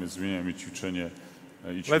zmieniamy ćwiczenie.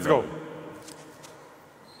 Let's go.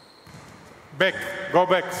 Back, go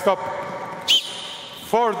back, stop.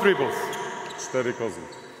 4 dribbles. 4 kozły.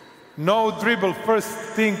 No dribble,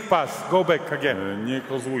 first thing pass, go back again. Nie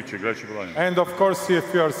kozłujcie, grajcie podanie. And of course,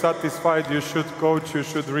 if you are satisfied, you should coach, you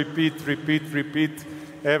should repeat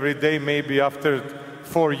every day. Maybe after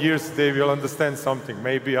 4 years they will understand something.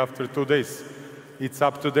 Maybe after 2 days. It's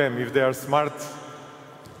up to them. If they are smart,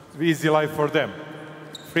 easy life for them.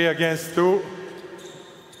 3 against 2.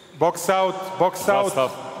 Box out, box out.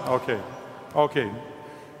 Okay.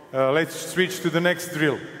 Let's switch to the next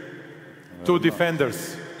drill. 2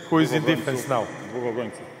 defenders. Who is in defense now?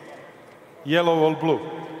 Yellow or blue?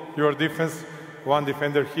 Your defense. 1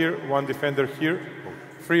 defender here, 1 defender here.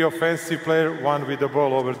 3 offensive player, 1 with the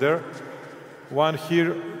ball over there. 1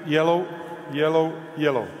 here, yellow, yellow,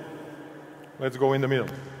 yellow. Let's go in the middle.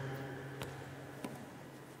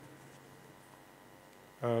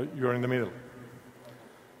 You're in the middle.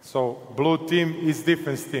 So blue team is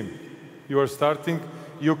defense team. You are starting.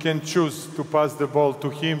 You can choose to pass the ball to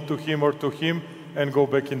him, or to him, and go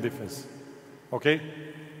back in defense. Okay?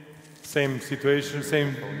 Same situation,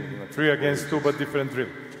 same 3 against 2, but different drill.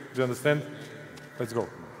 Do you understand? Let's go.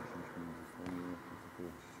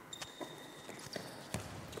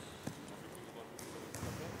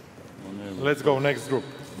 Let's go, next group.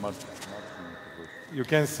 You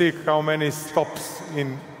can see how many stops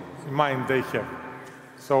in mind they have.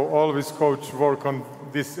 So always coach work on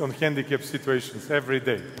this, on handicap situations every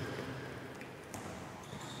day.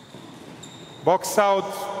 Box out,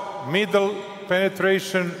 middle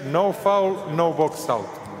penetration, no foul, no box out.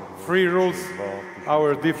 3 rules,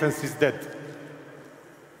 our defense is dead.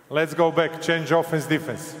 Let's go back, change offense,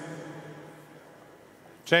 defense.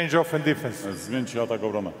 Change offense, defense. Zmieńcie atak,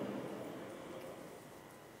 obrona.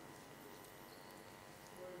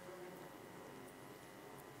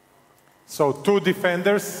 So 2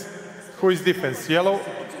 defenders. Who is defense? Yellow?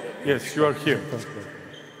 Yes, you are here.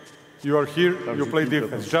 You are here, you play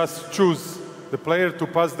defense. Just choose the player to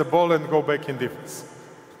pass the ball and go back in defense.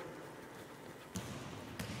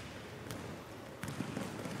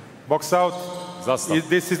 Box out.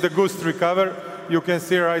 This is the goose recover. You can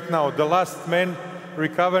see right now, the last man,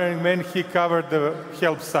 recovering man, he covered the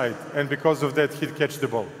help side. And because of that, he catch the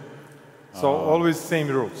ball. So always same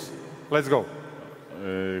rules. Let's go.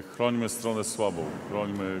 Chrońmy stronę słabą.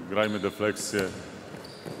 Grajmy defleksję.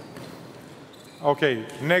 Okay,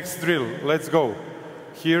 next drill. Let's go.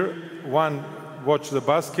 Here, one, watch the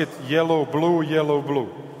basket. Yellow, blue, yellow, blue.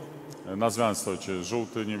 Na zmianę stoicie.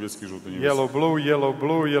 Żółty, niebieski, żółty, niebieski. Yellow, blue, yellow,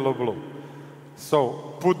 blue, yellow, blue. So,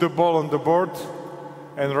 put the ball on the board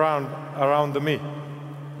and run around me.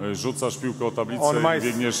 Rzucasz piłkę o tablicę i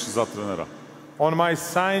biegniesz za trenera. On my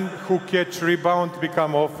sign, who catch rebound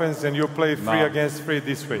become offense and you play free against free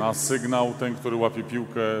this way. Na sygnał, ten, który łapie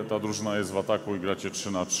piłkę, ta drużyna jest w ataku i gracie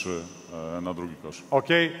 3 na 3 na drugi kosz.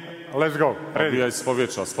 Okay, let's go. Odbijaj z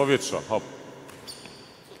powietrza, hop.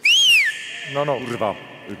 No. Kurwa,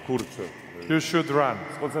 kurczę. You should run.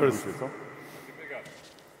 Skoncentruj się, co?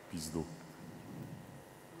 Pizdu.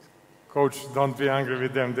 Coach, don't be angry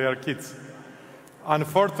with them, they are kids.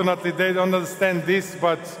 Unfortunately, they don't understand this,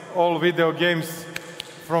 but all video games,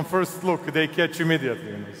 from first look, they catch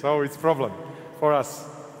immediately. So it's a problem for us.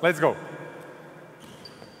 Let's go.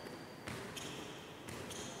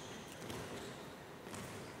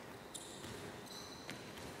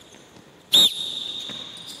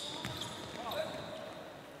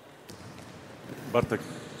 Bartek.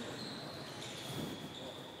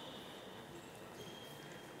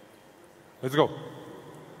 Let's go.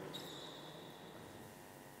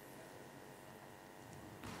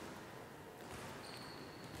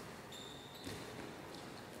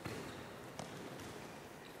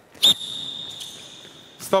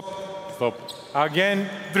 Stop. Again,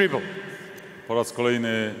 dribble. Po raz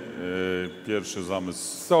kolejny pierwszy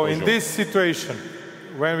zamysł. So in this situation,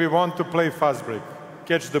 when we want to play fast break,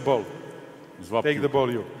 catch the ball, take the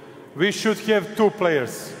ball you. We should have 2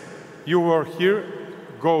 players. You are here,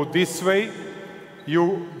 go this way,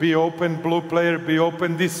 you be open, blue player be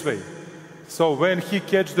open this way. So when he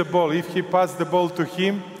catch the ball, if he pass the ball to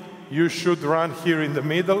him, you should run here in the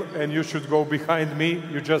middle and you should go behind me,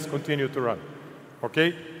 you just continue to run.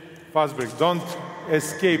 Okay? Fast break. Don't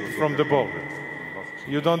escape from the ball.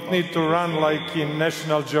 You don't need to run like in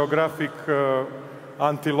National Geographic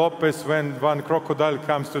antilopes when one crocodile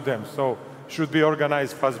comes to them. So should be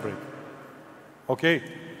organized fast break. Okay?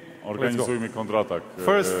 Organizujmy kontratak.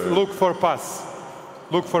 First, look for pass.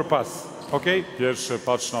 Look for pass. Okay? Pierwsze,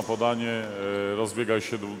 patrz na podanie, rozbiegaj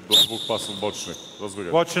się do 2 pasów bocznych.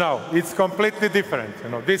 Rozbiegaj. Watch now. It's completely different. You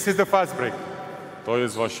know, this is the fast break. To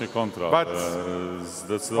jest właśnie kontra.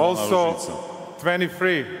 Zdecydowana Also, różnica.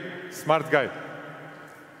 23, smart guy.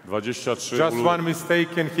 23. Just one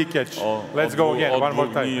mistake and he catch. Let's go again, one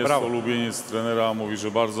more time. Jest Bravo. ulubieniec trenera, mówi,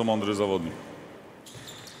 że bardzo mądry zawodnik.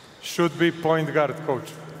 Should be point guard,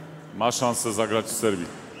 coach. Ma szansę zagrać w Serbii.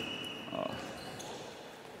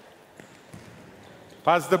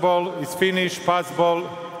 Pass the ball, it's finished, pass ball.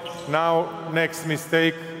 Now, next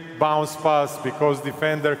mistake, bounce pass, because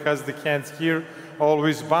defender has the hands here.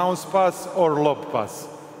 Always bounce pass or lob pass.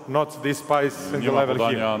 Not this pass in the level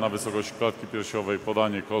podania here. na wysokości klatki piersiowej,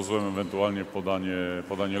 podanie kozłem, ewentualnie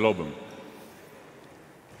podanie lobem.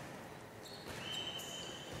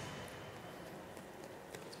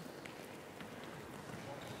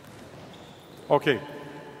 Okay,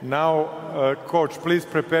 now coach, please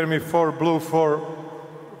prepare me for blue,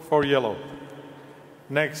 for yellow.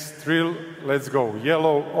 Next drill, let's go.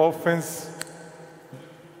 Yellow offense.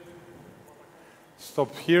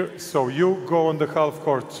 Stop here. So you go on the half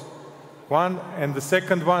court. One and the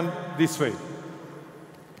second one this way.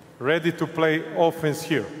 Ready to play offense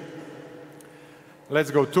here.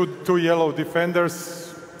 Let's go. Two yellow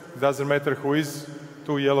defenders. Doesn't matter who is.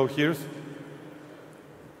 2 yellow here.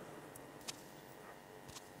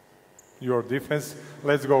 Your defense.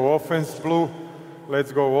 Let's go offense blue.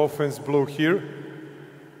 Let's go offense blue here.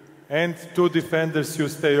 And 2 defenders, you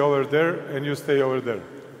stay over there and you stay over there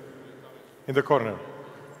in the corner.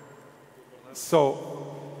 So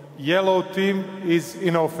yellow team is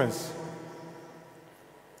in offense.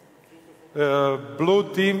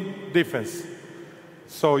 Blue team defense.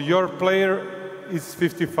 So your player is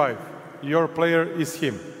 55. Your player is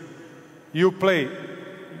him. You play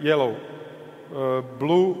yellow.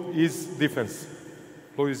 Blue is defense.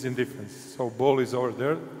 Blue is in defense. So ball is over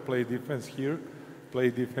there. Play defense here. Play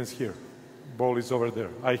defense here. Ball is over there.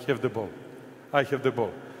 I have the ball. I have the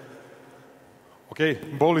ball. Okay,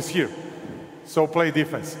 ball is here. So play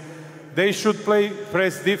defense. They should play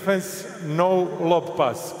press defense, no lob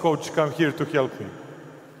pass. Coach, come here to help me.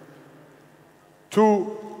 2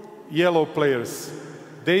 yellow players.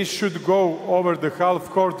 They should go over the half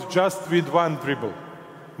court just with 1 dribble.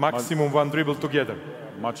 Maximum 1 dribble together.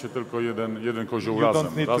 Macie tylko jeden kozioł You razem.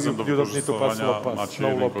 don't need Razem to, do you don't need to pass lob wykorzystywania pass. macie No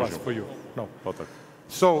jeden lob pass kozioł. for you. No. O tak.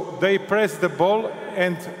 So they press the ball,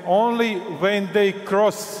 and only when they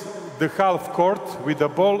cross the half court with the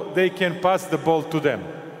ball, they can pass the ball to them.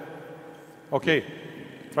 Okay,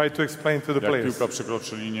 try to explain to the Jak players. piłka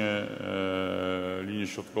przekroczy linię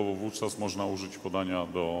środkową, wówczas można użyć podania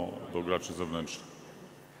do graczy zewnętrznych.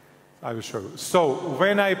 I will show you. So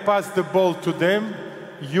when I pass the ball to them,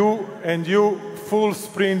 you full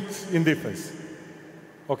sprint in defense.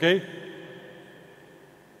 Okay?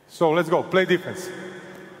 So let's go, play defense.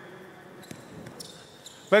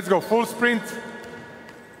 Let's go, full sprint.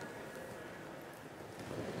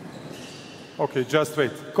 Okay, just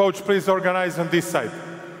wait. Coach, please organize on this side.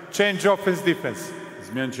 Change offense, defense.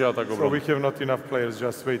 Zmieńcie atak So we obrony. have not enough players,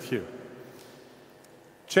 just wait here.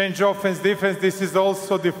 Change offense, defense. This is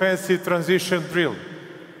also defensive transition drill.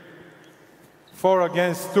 4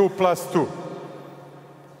 against 2 plus 2.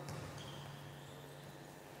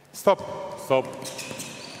 Stop. Stop.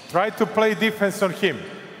 Try to play defense on him.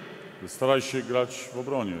 Staraj się grać w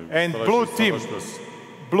obronie. And Staraj blue się team. stawać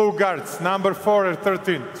Blue guards, number 4 or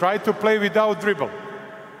 13. Try to play without dribble.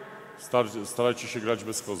 Starajcie się grać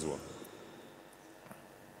bez kozła.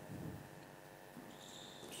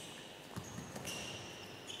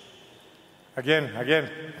 Again.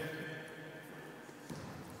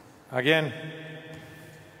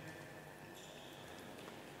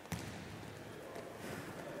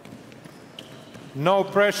 No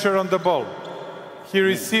pressure on the ball. He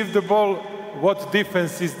received the ball. What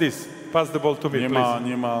defense is this? Pass the ball to me, please.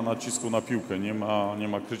 Nie ma nacisku na piłkę, nie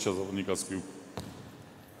ma krycia zawodnika z piłką.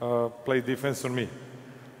 Play defense on me.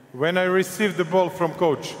 When I receive the ball from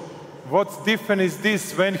coach, what defense is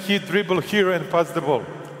this when he dribble here and pass the ball?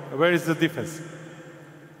 Where is the defense?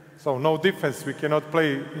 So no defense. We cannot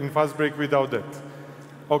play in fast break without that.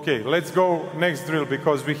 Okay, let's go next drill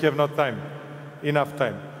because we have not enough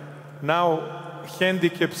time. Now,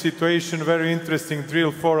 handicap situation, very interesting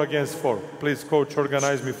drill, 4 against 4. Please, coach,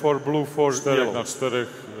 organize me 4 blue, 4 4 yellow. na 4,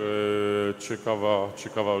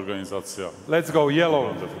 ciekawa organizacja. Let's go,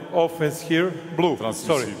 yellow, offense here, blue, Transmisji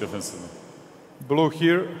sorry, defensywnej. blue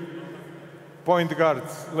here, point guard,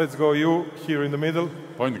 let's go you, here in the middle.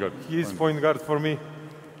 Point guard. He is point guard for me,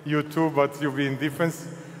 you too, but you be in defense.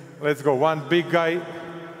 Let's go, one big guy,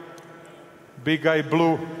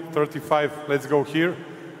 blue, 35, let's go here.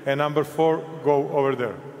 And number 4, go over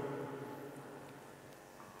there.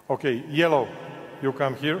 Okay, yellow, you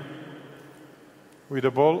come here with the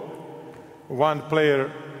ball. One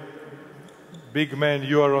player, big man,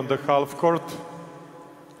 you are on the half court.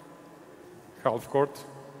 Half court,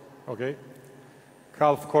 okay.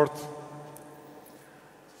 Half court.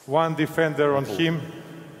 One defender on him,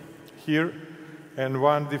 here. And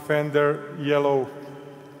one defender, yellow,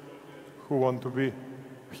 who want to be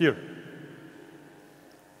here.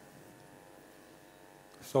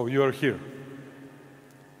 So you are here.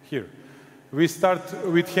 We start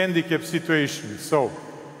with handicap situation. So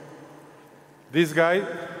this guy,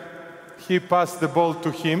 he passed the ball to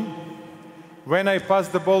him. When I pass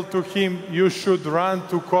the ball to him, you should run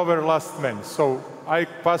to cover last man. So I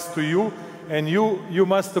pass to you, and you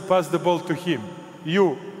must pass the ball to him.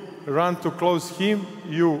 You run to close him,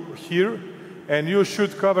 you here, and you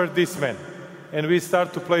should cover this man. And we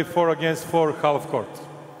start to play 4 against 4 half court.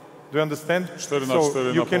 Do you understand? 4 na 4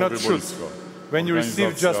 So you na cannot połowie shoot. boiska. When you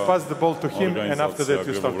receive, just pass the ball to him, and after that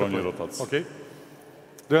you start to play. Rotacji. Okay?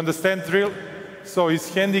 Do you understand drill? So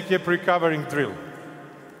it's handicap recovering drill.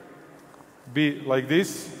 Be like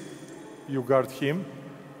this. You guard him.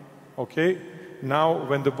 Okay? Now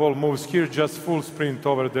when the ball moves here, just full sprint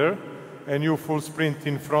over there, and you full sprint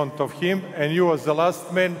in front of him, and you as the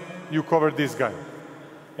last man, you cover this guy.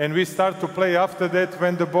 And we start to play after that.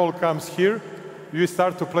 When the ball comes here, you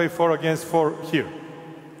start to play 4 against 4 here.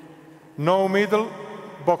 No middle,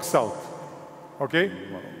 box out. Okay?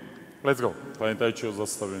 Let's go. Pamiętajcie o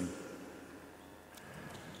zastawieniu.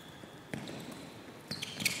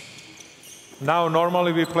 Now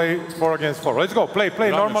normally we play 4 against 4. Let's go.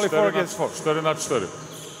 Play normally 4 against 4. 4 na 4.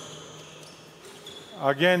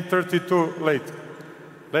 Again 32 late.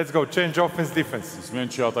 Let's go. Change offense, defense.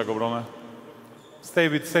 Zmieńcie atak obronę. Stay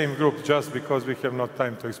with same group just because we have not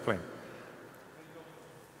time to explain.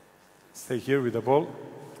 Stay here with the ball.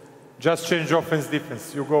 Just change offense,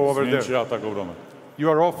 defense. You go over there. Zmieńcie atak obronę.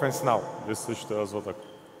 You are offense now. Jesteś teraz w ataku.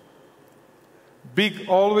 Big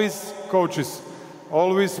always, coaches,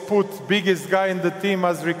 always put biggest guy in the team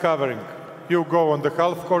as recovering. You go on the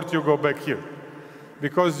half court, you go back here.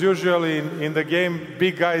 Because usually in the game,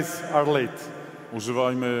 big guys are late.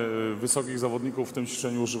 Używajmy wysokich zawodników w tym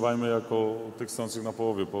ćwiczeniu, używajmy jako tych stojących na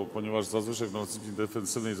połowie, ponieważ zazwyczaj w dyscyplinie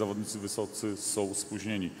defensywnej zawodnicy wysocy są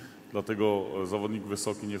spóźnieni. Dlatego zawodnik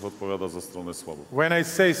wysoki niech odpowiada za stronę słabą. When I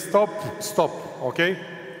say stop, stop, okay?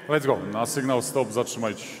 Let's go. Na sygnał stop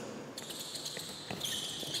zatrzymajcie się.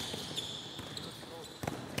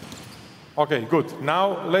 Okay, good.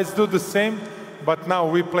 Now let's do the same, but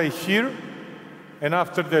now we play here. And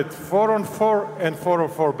after that, 4 on 4 and 4 on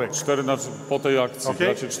 4 back. Po tej akcji Okay.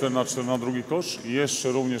 gracie 4 na 4 na drugi kosz i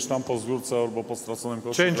jeszcze również tam po zbiórce albo po straconym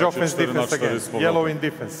koszu Change gracie offense, 4 na defense 4 again. z powrotem. Yellow in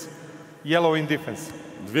defense. Yellow in defense.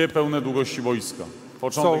 Dwie pełne długości boiska.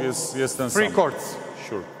 Początek jest ten sam. Free courts.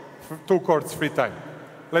 Sure. 2 courts, free time.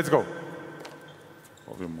 Let's go.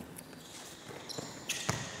 Powiem mu.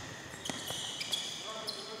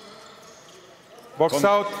 Box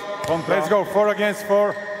out. Kontra. Let's go. 4 against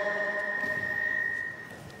 4.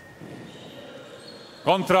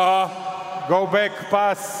 Kontra. Go back,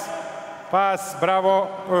 pass. Pass, bravo.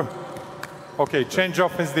 Okay, change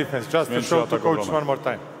offense, defense. Just to show to coach one more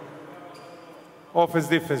time. Offense,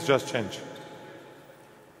 defense, just change.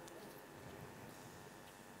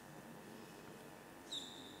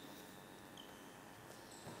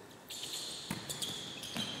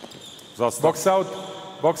 Zastaw. Box out,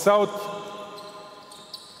 box out.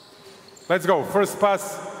 Let's go. First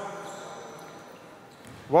pass.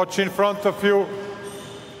 Watch in front of you.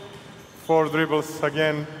 4 dribbles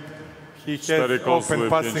again. He has open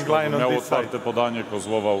passing line on miał this side. otwarte podanie,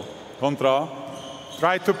 kozłował. Kontra.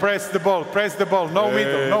 Try to press the ball. Press the ball. No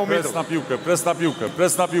middle. No Press middle. na piłkę, press na piłkę,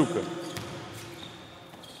 press na piłkę.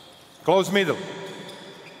 Close middle.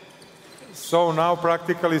 So now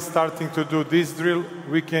practically starting to do this drill,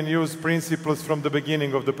 we can use principles from the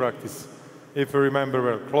beginning of the practice. If you remember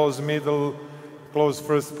well, close middle, close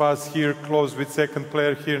first pass here, close with second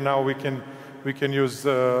player here. Now we can use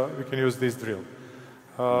this drill.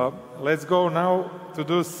 Let's go now to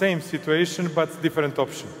do same situation but different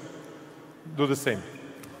option. Do the same.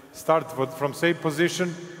 Start from same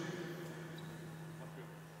position.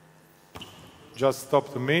 Just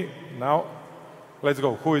stop to me now. Let's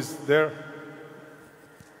go. Who is there?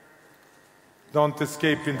 Don't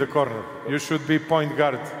escape in the corner. You should be point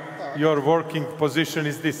guard. Your working position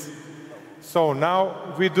is this. So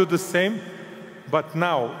now we do the same, but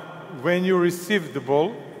now when you receive the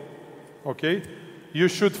ball, okay, you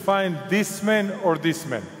should find this man or this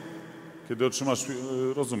man. Kiedy otrzymasz,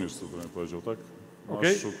 rozumiesz co trener powiedział, tak? Masz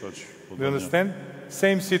Okay. szukać Do you podania. understand?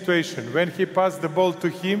 Same situation. When he passed the ball to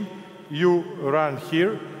him, you run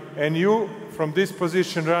here, and you from this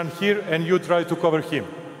position run here, and you try to cover him.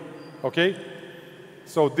 Okay?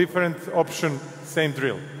 So different option, same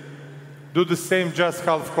drill. Do the same, just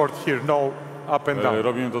half court here, no up and down.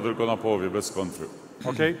 Robimy to tylko na połowie, bez kontry.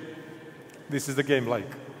 Okay? This is the game like.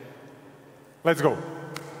 Let's go.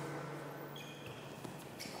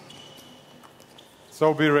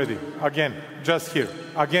 So be ready. Again, just here.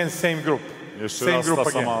 Again, same group. Jeszcze Same raz group ta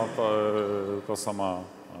again. sama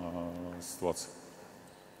sytuacja.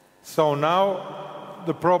 So now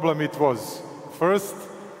the problem it was, first,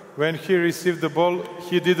 when he received the ball,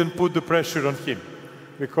 he didn't put the pressure on him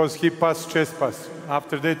because he passed chest pass.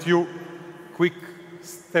 After that, you quick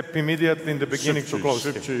step immediately in the beginning to close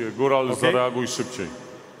him. Szybciej, góral, Okay. zareaguj szybciej.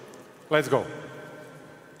 Let's go.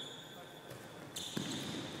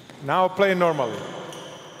 Now play normally.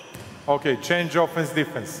 Okay, change offense,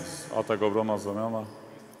 defense. Atak, obrona, zamiana.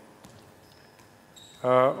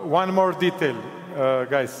 One more detail,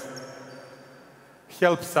 guys.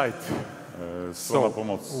 Help side. Strona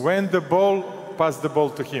pomocy. When the ball, pass the ball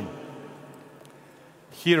to him.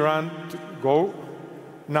 He run, go.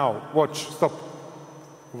 Now, watch, stop.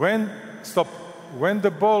 When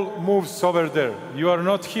the ball moves over there, you are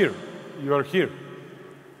not here, you are here.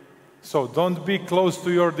 So don't be close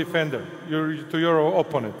to your defender, to your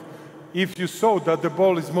opponent. If you saw that the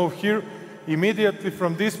ball is moved here, immediately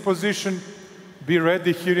from this position, be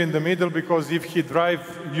ready here in the middle, because if he drive,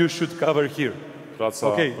 you should cover here.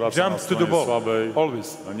 Okay, jump to the ball, słabej.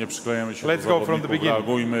 always. Nie przyklejamy się Let's do go from the zawodników,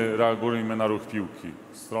 beginning. reagujmy na ruch piłki.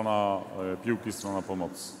 Strona piłki, strona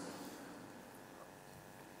pomocy.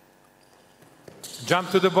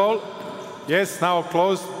 Jump to the ball. Yes, now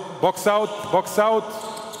close. Box out, box out.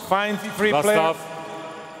 Find free player. Zastaw.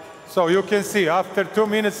 So you can see, after 2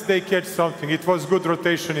 minutes they catch something. It was good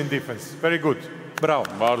rotation in defense. Very good. Bravo.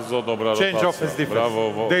 Bardzo dobra Change rotacja. offense defense.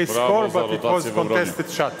 Brawo, They brawo score, za but it was rotację w obronie.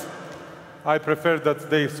 contested shot. I prefer that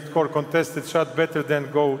they score contested shot better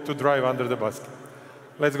than go to drive under the basket.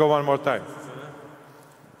 Let's go one more time.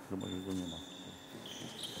 Chyba jego nie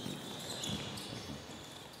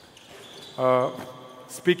ma.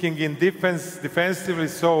 Speaking in defensively,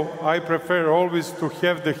 so I prefer always to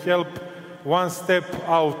have the help one step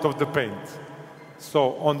out of the paint.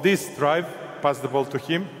 So on this drive, pass the ball to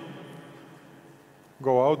him.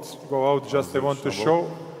 Go out, just I want to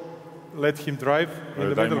show. Let him drive in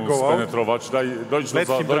the middle, go out.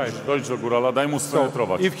 Dojdź do górala, daj mu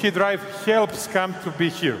spenetrować. So if he drive, helps come to be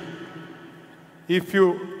here. If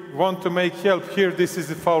you want to make help here, this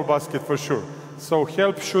is a foul basket for sure. So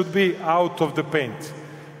help should be out of the paint.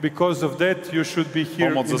 Because of that, you should be here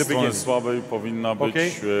Pomoc in ze the strony beginning. słabej powinna być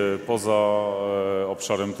poza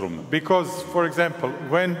obszarem trumny. Because, for example,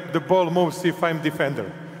 when the ball moves, if I'm defender,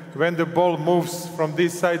 when the ball moves from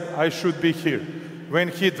this side, I should be here. When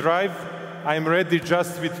he drive, I'm ready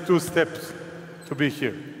just with 2 steps to be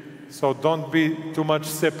here. So don't be too much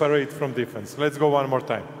separate from defense. Let's go one more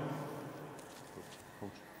time.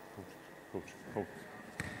 Coach.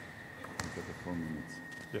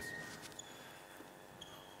 Yes.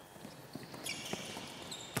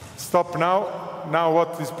 Stop now. Now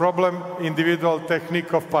what is problem? Individual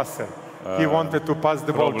technique of passer. He wanted to pass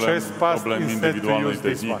the ball chest pass instead to use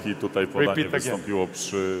this one. Tutaj podanie wystąpiło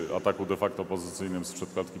przy ataku de facto pozycyjnym z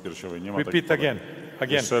przedkładki piersiowej. Nie ma Repeat takich again.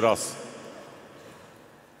 Jeszcze raz.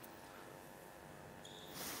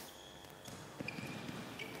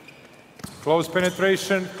 Close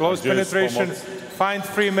penetration, find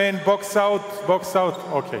 3 men, box out,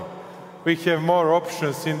 okay. We have more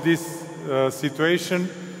options in this situation,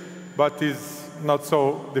 but it's not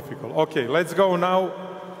so difficult. Okay, let's go now.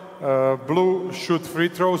 Blue shoot free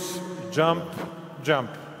throws, jump.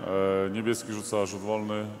 Niebieski rzuca rzut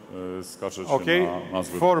wolny, skacze się na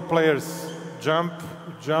zbyt. 4 players,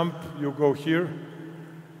 jump, you go here,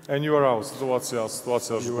 and you are out.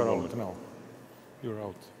 Sytuacja rzut wolny. You're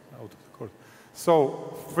out of the court. So,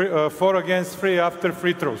 4 against 3 after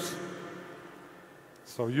free throws.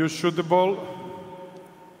 So you shoot the ball.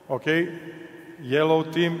 Okay, yellow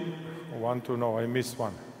team. 1, 2, no, I missed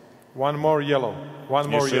one. One more yellow.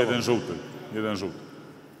 Jeszcze jeden żółty.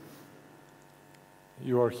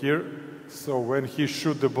 You are here. So when he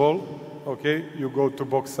shoot the ball, okay, you go to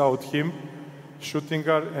box out him, shooting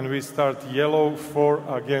guard, and we start yellow 4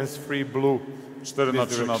 against 3 blue. 4 na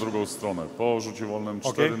 3 na drugą stronę. Po rzucie wolnym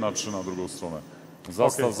 4 na 3 na drugą stronę.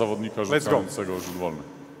 Zastaw zawodnika rzucającego rzut wolny.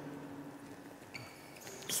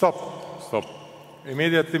 Stop.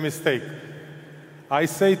 Immediately mistake. I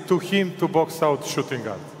say to him to box out shooting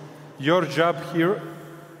guard. Your job here,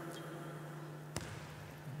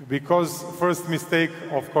 because first mistake,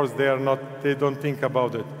 of course, they don't think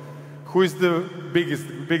about it. Who is the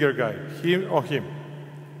bigger guy, him or him?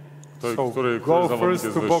 So go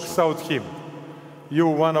first to box out him. You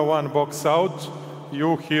 1-on-1 box out,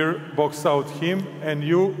 you here box out him, and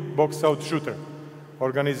you box out shooter.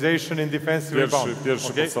 Organization in defensive rebound.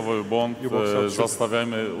 Pierwszy podstawowy błąd.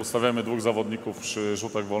 Ustawiamy 2 zawodników przy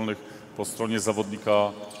rzutach wolnych po stronie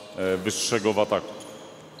zawodnika wyższego w ataku.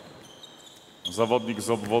 Zawodnik z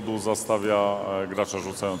obwodu zastawia gracza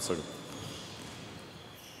rzucającego.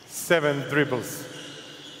 7 dribbles.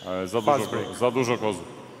 Za dużo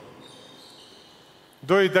kozów.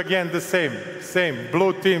 Do it again the same.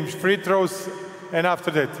 Blue team free throws, and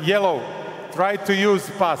after that yellow. Try to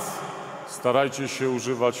use pass. Starajcie się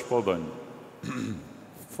używać podań.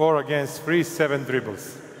 4 against 3, 7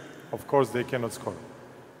 dribbles. Of course they cannot score.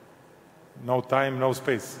 No time, no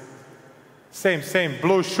space. Same.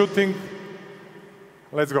 Blue shooting.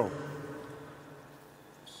 Let's go.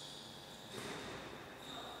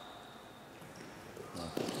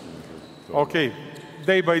 Okay,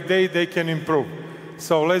 day by day they can improve.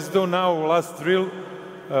 So let's do now last drill,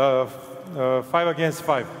 5 against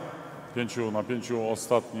 5. 5 na 5,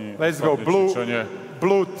 ostatni. Let's go,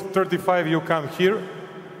 blue 35, you come here.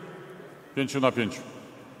 5 na 5.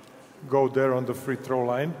 Go there on the free throw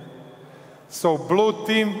line. So blue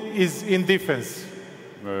team is in defense.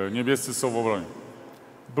 Niebiescy są w obronie.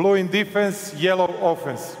 Blue in defense, yellow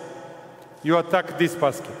offense. You attack this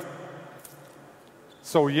basket.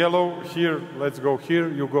 So yellow here, let's go here,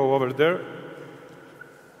 you go over there.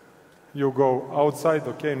 You go outside,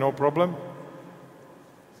 okay, no problem.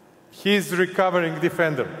 He's recovering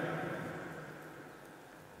defender.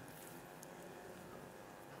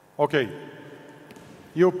 Okay.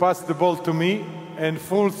 You pass the ball to me and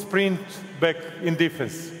full sprint back in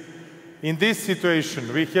defense. In this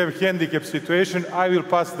situation, we have handicap situation. I will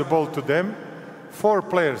pass the ball to them. 4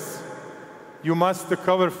 players. You must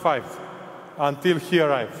cover 5 until he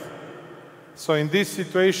arrives. So in this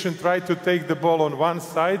situation, try to take the ball on one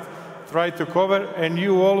side, try to cover, and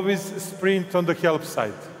you always sprint on the help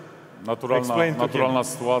side. Naturalna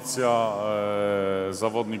sytuacja.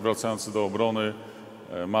 Zawodnik wracający do obrony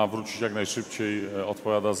ma wrócić jak najszybciej,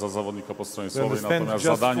 odpowiada za zawodnika po stronie słabiej, natomiast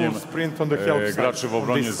zadaniem graczy w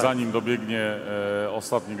obronie, zanim dobiegnie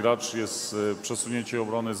ostatni gracz, jest przesunięcie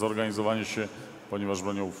obrony, zorganizowanie się, ponieważ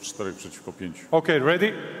bronią w 4 przeciwko 5. Okay,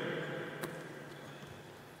 ready?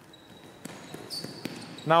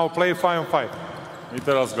 Now play 5 on 5. I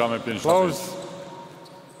teraz gramy 5 na 5.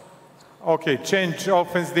 Okay, change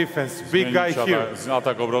offense, defense. Big guy here.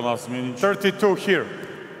 Atak, obrona zmienić. 32 here.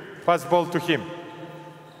 Pass ball to him.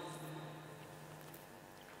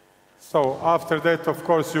 So after that, of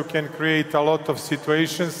course, you can create a lot of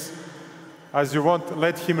situations as you want.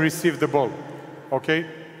 Let him receive the ball. Okay?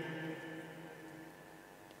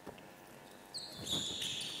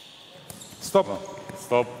 Stop.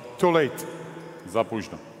 Stop. Too late. Za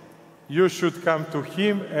późno. You should come to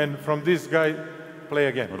him and from this guy play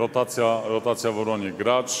again. Rotacja w obronie.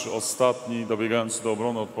 Gracz ostatni dobiegający do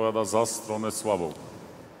obrony odpowiada za stronę słabą.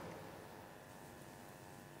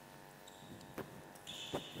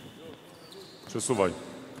 Przesuwaj.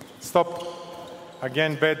 Stop.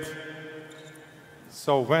 Again bad.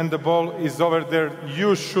 So when the ball is over there,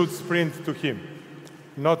 you should sprint to him.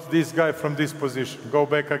 Not this guy from this position. Go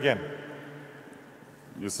back again.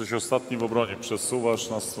 Jesteś ostatni w obronie. Przesuwasz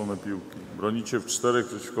na stronę piłki. Bronicie w 4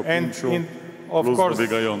 przeciwko 5 plus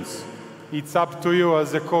dobiegający. It's up to you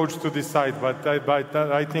as a coach to decide, but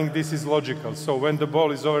I think this is logical. So when the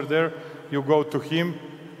ball is over there, you go to him,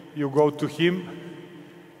 you go to him,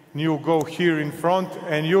 you go here in front,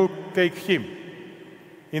 and you take him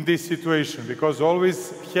in this situation, because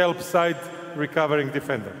always help side recovering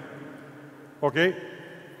defender. Okay?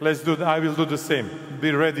 Let's do. I will do the same.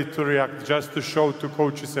 Be ready to react, just to show to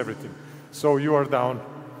coaches everything. So you are down.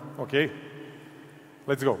 Okay?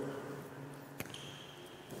 Let's go.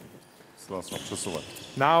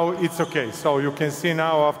 Now it's okay. So you can see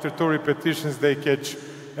now after 2 repetitions they catch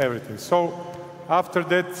everything. So after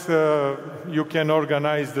that you can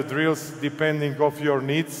organize the drills depending of your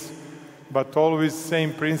needs, but always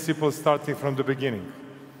same principle starting from the beginning.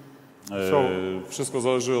 Wszystko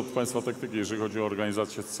zależy od Państwa taktyki, jeżeli chodzi o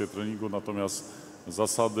organizację treningu, natomiast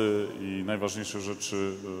zasady i najważniejsze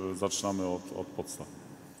rzeczy zaczynamy od podstaw.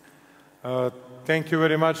 Thank you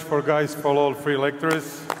very much for all 3 lecturers.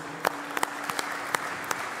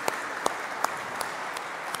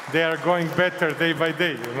 They are going better day by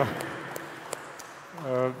day, you know.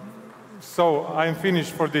 So I'm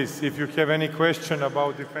finished for this. If you have any question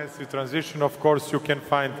about defensive transition, of course you can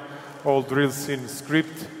find all drills in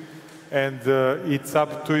script, and it's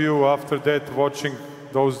up to you after that watching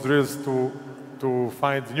those drills to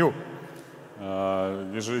find new.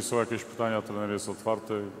 Jeżeli są jakieś pytania, trener jest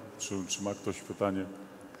otwarty. Czy ma ktoś pytanie?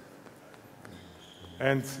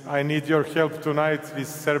 And I need your help tonight with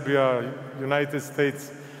Serbia, United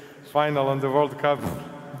States final on the World Cup.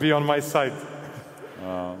 Be on my side.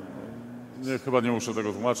 Chyba nie muszę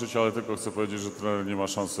tego tłumaczyć, ale tylko chcę powiedzieć, że trener nie ma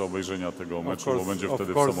szansy obejrzenia tego meczu, bo będzie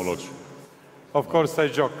wtedy w samolocie. Of course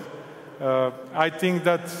I joke. I think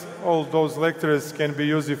that all those lectures can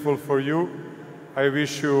be useful for you. I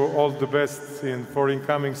wish you all the best for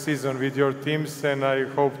incoming season with your teams, and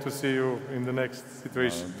I hope to see you in the next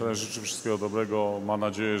situation. Trener życzy wszystkiego dobrego. Ma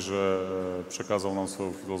nadzieję, że przekazał nam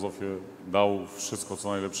swoją filozofię, dał wszystko co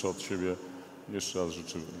najlepsze od siebie. Jeszcze raz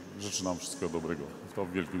życzy nam wszystkiego dobrego. To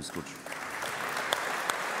w wielkim skrócie.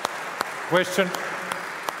 Question?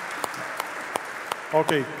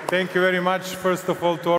 Okay, thank you very much. First of all to